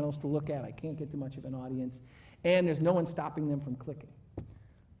hundreds of channels to look at. I can't get to much of an audience. And there's no one stopping them from clicking.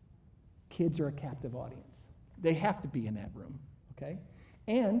 Kids are a captive audience. They have to be in that room, okay?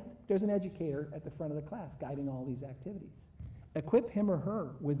 And there's an educator at the front of the class guiding all these activities. Equip him or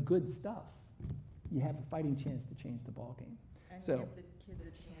her with good stuff. You have a fighting chance to change the ballgame. And So, give the kid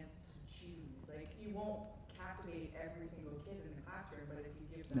a chance to choose. Like, you won't captivate every single kid in the classroom, but if you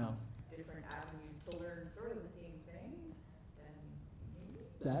give them no. different avenues to learn sort of the same thing, then maybe.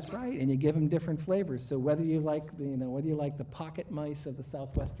 That's right, and you give them different flavors. So whether you like the pocket mice of the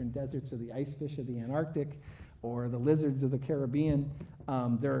southwestern deserts or the ice fish of the Antarctic or the lizards of the Caribbean,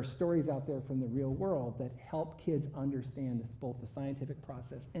 there are stories out there from the real world that help kids understand both the scientific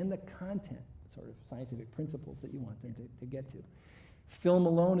process and the content, sort of scientific principles that you want them to get to. Film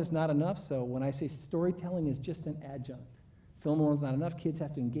alone is not enough, so when I say storytelling is just an adjunct, film alone is not enough. Kids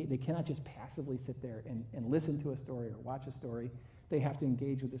have to engage. They cannot just passively sit there and listen to a story or watch a story. They have to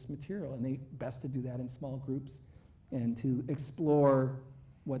engage with this material, and they best to do that in small groups and to explore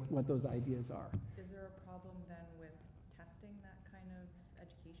what those ideas are. Is there a problem then with testing that kind of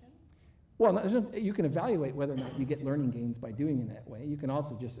education? Well, you can evaluate whether or not you get learning gains by doing it that way. You can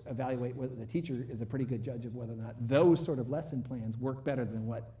also just evaluate whether the teacher is a pretty good judge of whether or not those sort of lesson plans work better than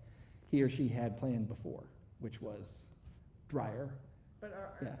what he or she had planned before, which was drier. But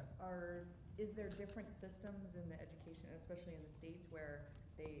Yeah. Is there different systems in the education, especially in the States, where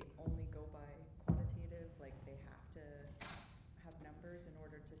they only go by quantitative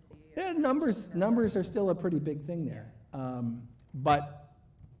Numbers are still a pretty big thing there. But,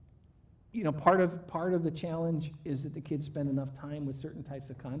 you know, part of the challenge is that the kids spend enough time with certain types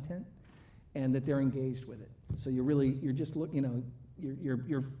of content and that they're engaged with it. So you're just you know,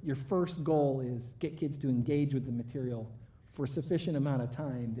 your first goal is get kids to engage with the material for a sufficient amount of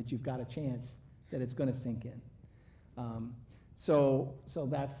time that you've got a chance that it's going to sink in. So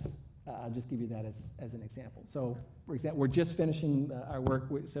that's, I'll just give you that as an example. So, for example, we're just finishing our work.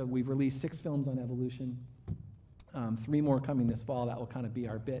 So we've released 6 films on evolution, 3 more coming this fall. That will kind of be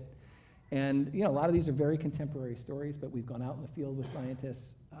our bit. And, you know, a lot of these are very contemporary stories, but we've gone out in the field with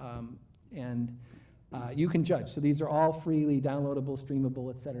scientists, and you can judge. So these are all freely downloadable, streamable,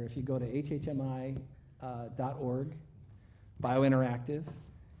 et cetera. If you go to hhmi.org, Biointeractive,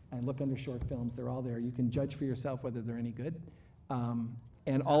 and look under short films, they're all there. You can judge for yourself whether they're any good.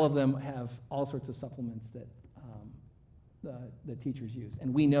 And all of them have all sorts of supplements that the teachers use.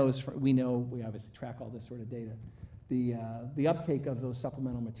 And we obviously track all this sort of data. The uptake of those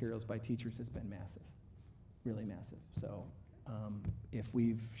supplemental materials by teachers has been massive, really massive. So if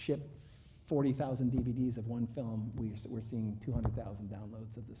we've shipped 40,000 DVDs of one film, we're seeing 200,000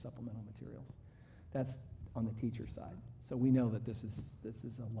 downloads of the supplemental materials. That's on the teacher side. So we know that this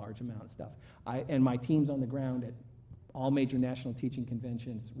is a large amount of stuff. And my team's on the ground at all major national teaching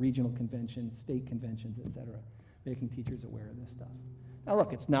conventions, regional conventions, state conventions, et cetera, making teachers aware of this stuff. Now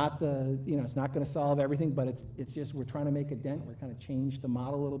look, it's not it's not going to solve everything, but it's just we're trying to make a dent. We're kind of change the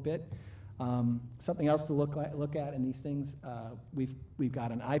model a little bit. Something else to look at in these things, we've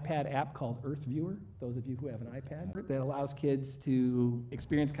got an iPad app called Earth Viewer, those of you who have an iPad, that allows kids to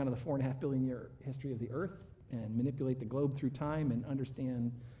experience kind of the 4.5 billion year history of the Earth and manipulate the globe through time and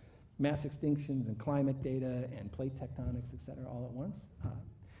understand mass extinctions and climate data and plate tectonics, et cetera, all at once.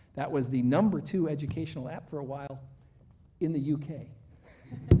 That was the #2 educational app for a while in the UK.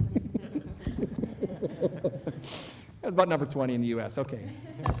 That's about number 20 in the US, okay.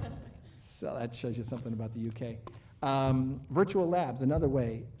 So that shows you something about the UK. Virtual labs, another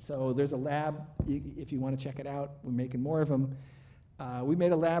way. So there's a lab, if you want to check it out, we're making more of them. We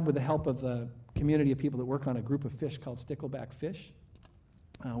made a lab with the help of a community of people that work on a group of fish called stickleback fish,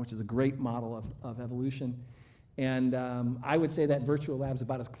 which is a great model of evolution. And I would say that virtual lab is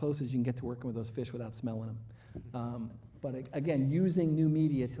about as close as you can get to working with those fish without smelling them. But again, using new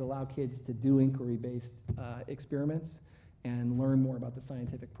media to allow kids to do inquiry-based experiments and learn more about the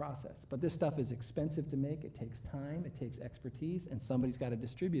scientific process. But this stuff is expensive to make. It takes time. It takes expertise, and somebody's got to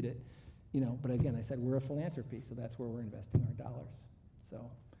distribute it. You know, but again, I said we're a philanthropy, so that's where we're investing our dollars. So,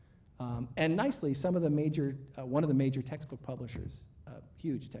 and nicely, some of the major, one of the major textbook publishers,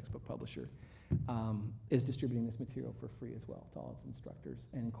 huge textbook publisher, is distributing this material for free as well to all its instructors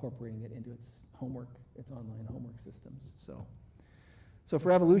and incorporating it into its homework, its online homework systems. So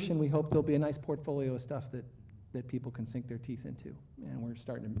for evolution, we hope there'll be a nice portfolio of stuff that people can sink their teeth into. And we're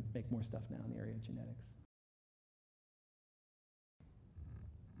starting to make more stuff now in the area of genetics.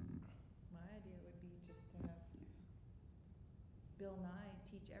 My idea would be just to have Bill Nye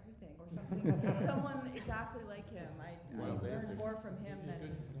teach everything or something. Someone exactly like him. I learned more from him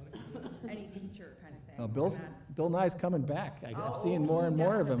than any teacher kind of thing. Oh, Bill Nye's coming back. I'm seeing more and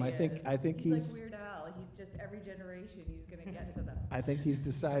more of him. I think he's like Weird Al. He's just every generation he's going to get to them. I think he's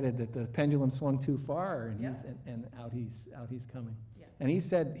decided that the pendulum swung too far, and and out he's coming. Yes. And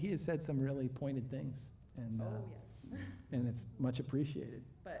he has said some really pointed things, and and it's much appreciated.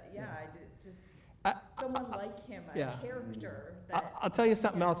 But yeah, I did just someone like him, a character. I'll tell you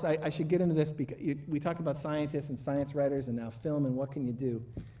something else. I should get into this because we talked about scientists and science writers and now film and what can you do.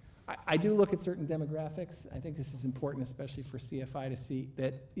 I do look at certain demographics. I think this is important, especially for CFI, to see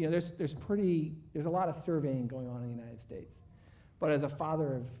that there's a lot of surveying going on in the United States. But as a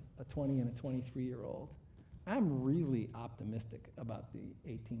father of a 20 and a 23-year-old, I'm really optimistic about the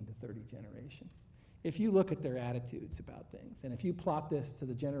 18 to 30 generation. If you look at their attitudes about things, and if you plot this to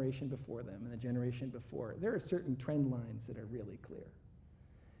the generation before them and the generation before, there are certain trend lines that are really clear.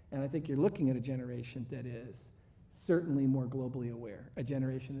 And I think you're looking at a generation that is certainly more globally aware, a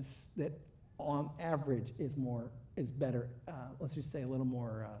generation that on average is better, let's just say a little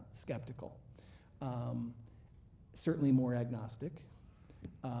more skeptical, certainly more agnostic.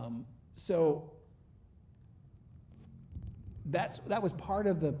 So that was part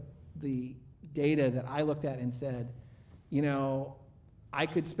of the data that I looked at and said, I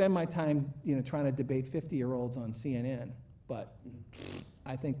could spend my time trying to debate 50-year-olds on CNN, but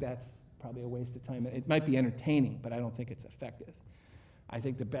I think that's probably a waste of time. It might be entertaining, but I don't think it's effective. I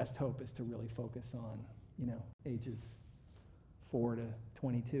think the best hope is to really focus on, ages 4 to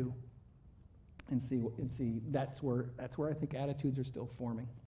 22, and see that's where I think attitudes are still forming.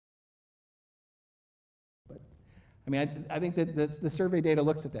 I mean, I think that the survey data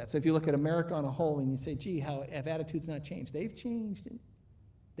looks at that. So if you look at America on a whole and you say, gee, how have attitudes not changed? They've changed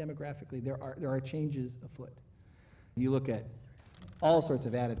demographically. There are changes afoot. You look at all sorts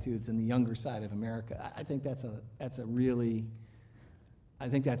of attitudes in the younger side of America. I think that's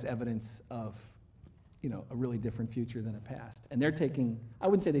evidence of, you know, a really different future than a past. And they're taking, I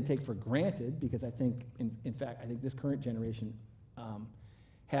wouldn't say they take for granted, because I think, in fact, I think this current generation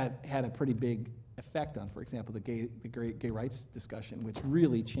had a pretty big effect on, for example, the gay rights discussion, which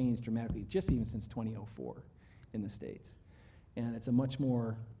really changed dramatically, just even since 2004 in the States. And it's a much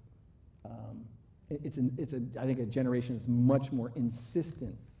more, I think a generation that's much more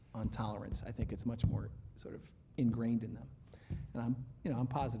insistent on tolerance. I think it's much more sort of ingrained in them. And I'm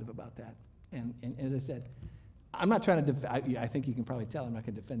positive about that. And as I said, I'm not trying to I think you can probably tell I'm not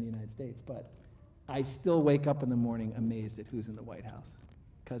going to defend the United States, but I still wake up in the morning amazed at who's in the White House.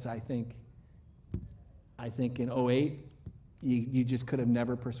 Because I think in 2008, you just could have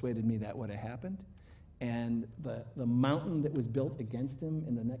never persuaded me that would have happened. And the mountain that was built against him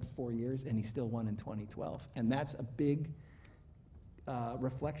in the next 4 years, and he still won in 2012. And that's a big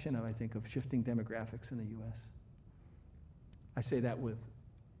reflection of, I think, of shifting demographics in the U.S. I say that with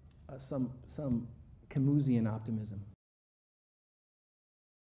some Camusian optimism.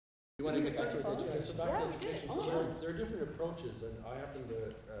 You want to get back towards education? Back to education. So there are different approaches, and I happen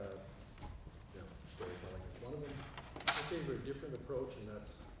to, storytelling is one of them. I favor a different approach, and that's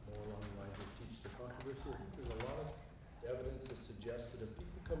more along the lines of teach the controversy. I think there's a lot of evidence that suggests that if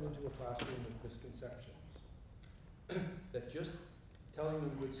people come into a classroom with misconceptions, that just telling them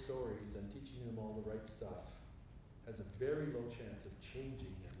good stories and teaching them all the right stuff has a very low chance of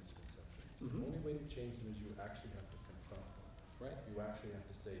changing their misconceptions. The only way to change them is you actually have to confront them. Right? You actually have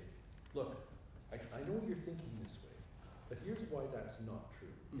to say, look, I know you're thinking this way, but here's why that's not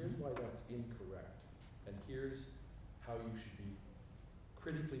true. Here's why that's incorrect. And here's how you should be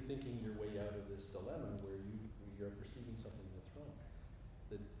critically thinking your way out of this dilemma where you're perceiving something that's wrong.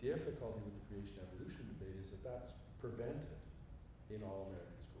 The difficulty with the creation evolution debate is that that's prevented in all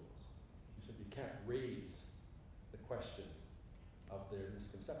American schools. You simply can't raise the question of their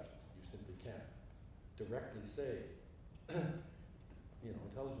misconceptions. You simply can't directly say,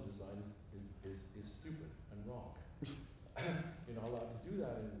 intelligent design is stupid and wrong. You're not allowed to do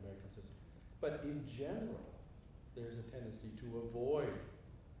that in the American system. But in general, there's a tendency to avoid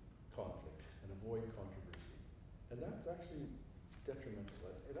conflict and avoid controversy. And that's actually detrimental.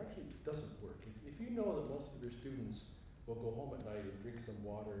 It actually doesn't work. If you know that most of your students will go home at night and drink some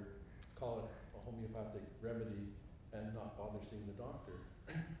water, call it a homeopathic remedy, and not bother seeing the doctor,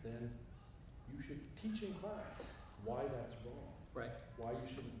 then you should teach in class why that's wrong. Right. Why you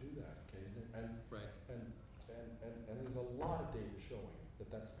shouldn't do that, okay? And there's a lot of data showing that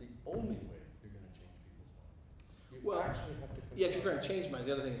that's the only way you're going to change people's minds. You actually have to. Yeah, if you're trying to change minds,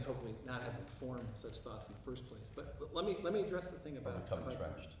 the other thing is hopefully not have them form such thoughts in the first place. But let me address the thing about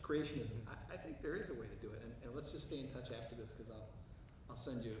creationism. I think there is a way to do it, and let's just stay in touch after this, because I'll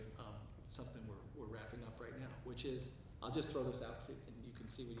send you something we're wrapping up right now, which is, I'll just throw this out and you can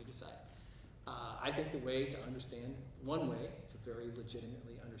see what you decide. I think the way to understand, one way to very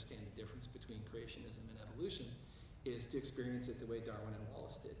legitimately understand the difference between creationism and evolution is to experience it the way Darwin and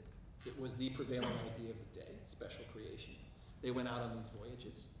Wallace did. It was the prevailing idea of the day, special creation. They went out on these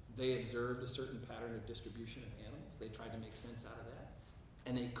voyages. They observed a certain pattern of distribution of animals. They tried to make sense out of that.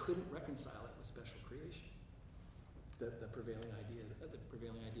 And they couldn't reconcile it with special creation, the prevailing idea of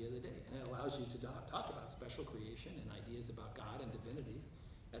the day. And it allows you to talk about special creation and ideas about God and divinity.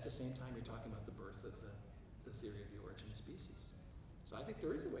 At the same time, you're talking about the birth of the theory of the origin of species. So I think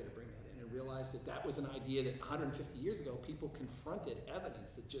there is a way to bring that in and realize that that was an idea that 150 years ago, people confronted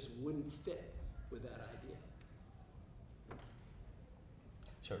evidence that just wouldn't fit with that idea.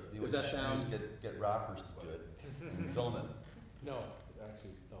 Sure. Does that sound? Get rappers to do it and film it. No,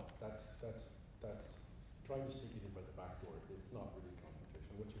 actually, no. That's trying to sneak it in by the back door. It's not really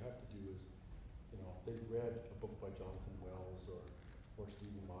confrontation. What you have to do is, if they've read a book by Jonathan Wells or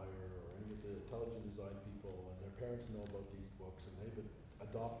Stephen Meyer or any of the intelligent design people, and their parents know about these books, and they've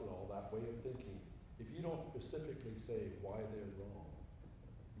adopted all that way of thinking. If you don't specifically say why they're wrong,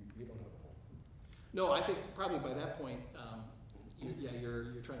 you don't have a home. No, I think probably by that point, you're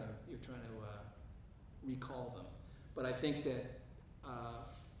trying to recall them. But I think that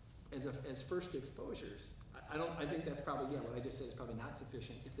as first exposures, I think that's probably what I just said is probably not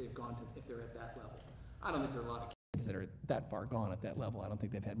sufficient if they're at that level. I don't think there are a lot of kids that are that far gone at that level. I don't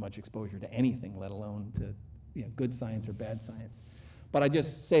think they've had much exposure to anything, let alone to good science or bad science. But I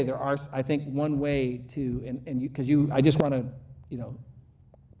just say there are, I think, one way to, I just want to,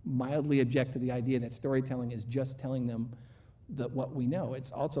 mildly object to the idea that storytelling is just telling them what we know.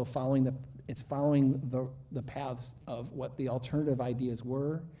 It's also following the paths of what the alternative ideas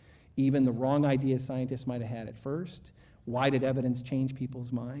were, even the wrong ideas scientists might have had at first. Why did evidence change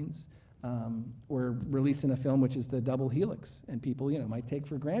people's minds? We're releasing a film which is the double helix, and people, might take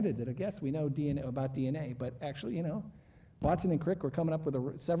for granted that, I guess, we know about DNA, but actually, Watson and Crick were coming up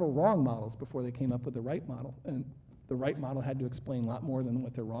with several wrong models before they came up with the right model, and the right model had to explain a lot more than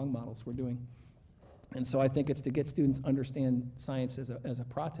what their wrong models were doing. And so I think it's to get students understand science as a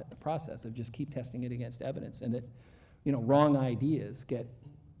process of just keep testing it against evidence, and that, wrong ideas get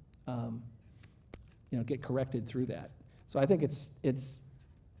corrected through that. So I think it's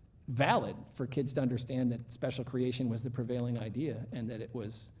valid for kids to understand that special creation was the prevailing idea, and that it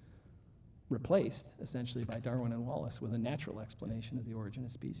was replaced essentially by Darwin and Wallace with a natural explanation of the origin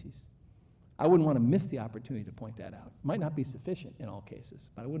of species. I wouldn't want to miss the opportunity to point that out. Might not be sufficient in all cases,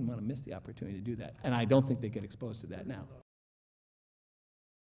 but I wouldn't want to miss the opportunity to do that. And I don't think they get exposed to that now.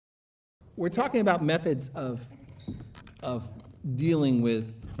 We're talking about methods of dealing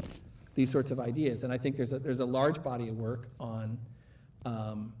with these sorts of ideas, and I think there's a large body of work on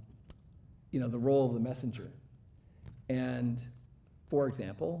the role of the messenger. And for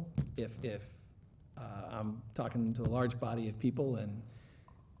example, if I'm talking to a large body of people and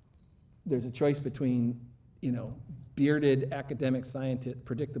there's a choice between, bearded academic scientist,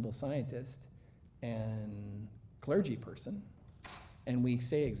 predictable scientist, and clergy person, and we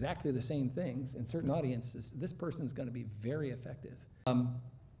say exactly the same things in certain audiences, this person's going to be very effective.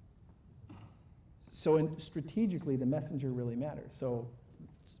 Strategically, the messenger really matters. So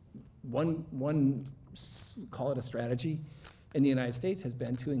one call it a strategy in the United States has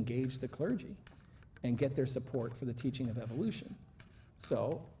been to engage the clergy and get their support for the teaching of evolution.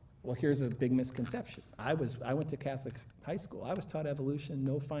 So, well, here's a big misconception. I went to Catholic high school. I was taught evolution,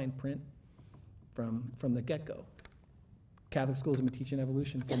 no fine print from the get-go. Catholic schools have been teaching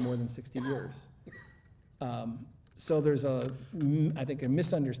evolution for more than 60 years. So there's I think, a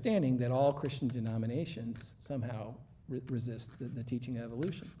misunderstanding that all Christian denominations somehow resist the teaching of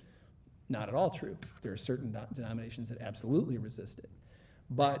evolution. Not at all true. There are certain denominations that absolutely resist it.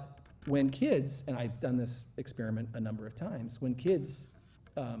 But when kids, and I've done this experiment a number of times, when kids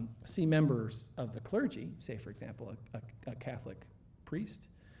see members of the clergy, say for example a Catholic priest,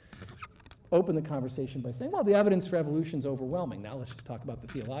 open the conversation by saying, well, the evidence for evolution is overwhelming. Now let's just talk about the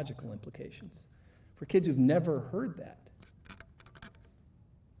theological implications. For kids who've never heard that,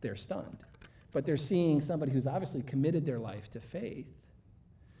 they're stunned. But they're seeing somebody who's obviously committed their life to faith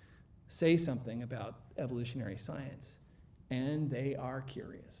say something about evolutionary science, and they are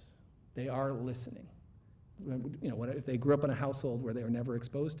curious. They are listening. If they grew up in a household where they were never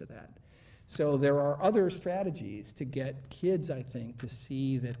exposed to that. So there are other strategies to get kids, I think, to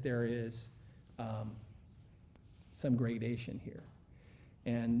see that there is some gradation here.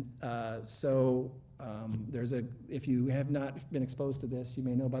 And if you have not been exposed to this, you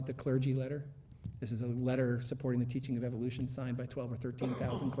may know about the clergy letter. This is a letter supporting the teaching of evolution signed by 12 or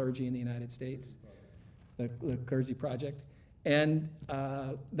 13,000 clergy in the United States, the Clergy Project. And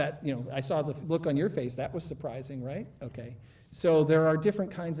I saw the look on your face. That was surprising, right? Okay. So there are different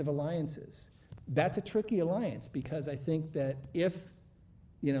kinds of alliances. That's a tricky alliance because I think that if,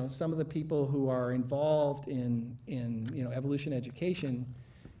 some of the people who are involved in evolution education,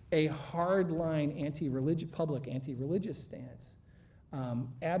 a hardline public anti-religious stance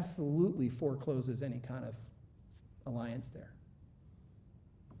absolutely forecloses any kind of alliance there.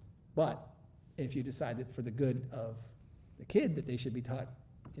 But if you decide that for the good of the kid that they should be taught,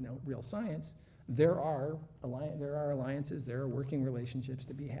 real science, there are alliances, there are working relationships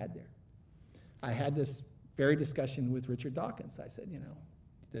to be had there. I had this very discussion with Richard Dawkins. I said,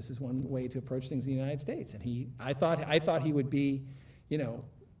 this is one way to approach things in the United States, and I thought he would be,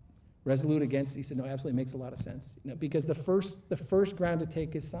 resolute against. He said, no, absolutely makes a lot of sense, because the first ground to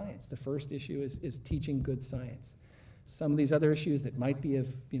take is science. The first issue is teaching good science. Some of these other issues that might be of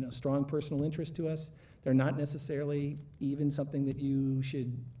strong personal interest to us, they're not necessarily even something that you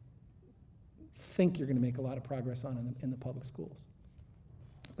should think you're going to make a lot of progress on in the public schools.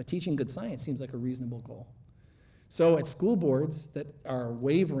 But teaching good science seems like a reasonable goal. So at school boards that are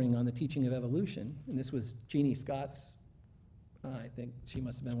wavering on the teaching of evolution, and this was Jeannie Scott's, I think she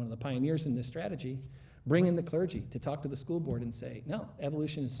must have been one of the pioneers in this strategy, bring in the clergy to talk to the school board and say, no,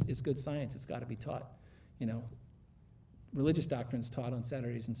 evolution is good science, it's got to be taught. Religious doctrine's taught on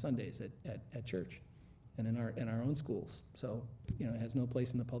Saturdays and Sundays at church and in our own schools. So, it has no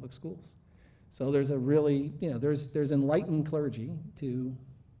place in the public schools. So there's a really, there's enlightened clergy to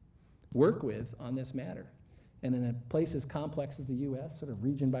work with on this matter. And in a place as complex as the US, sort of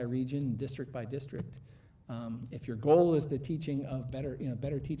region by region, district by district, if your goal is the teaching of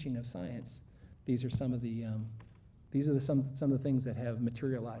better teaching of science, these are some of the some of the things that have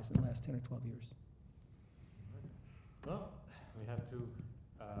materialized in the last 10 or 12 years. Well, we have to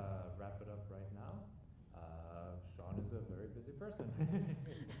wrap it up right now. Sean is a very busy person.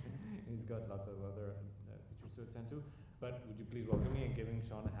 He's got lots of other features to attend to. But would you please welcome me and giving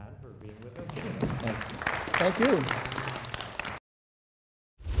Sean a hand for being with us? Thanks. Thank you.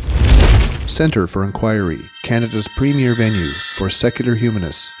 Centre for Inquiry, Canada's premier venue for secular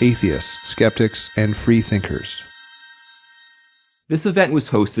humanists, atheists, skeptics, and free thinkers. This event was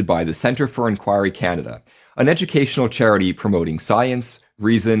hosted by the Centre for Inquiry Canada, an educational charity promoting science,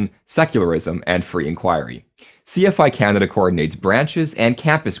 reason, secularism, and free inquiry. CFI Canada coordinates branches and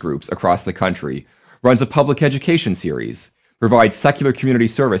campus groups across the country, runs a public education series, provides secular community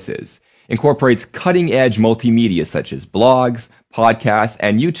services, incorporates cutting-edge multimedia such as blogs, podcasts,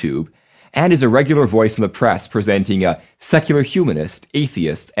 and YouTube, and is a regular voice in the press presenting a secular humanist,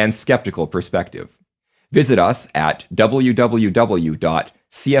 atheist, and skeptical perspective. Visit us at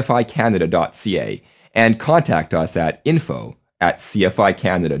www.cficanada.ca and contact us at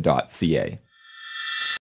info@cficanada.ca.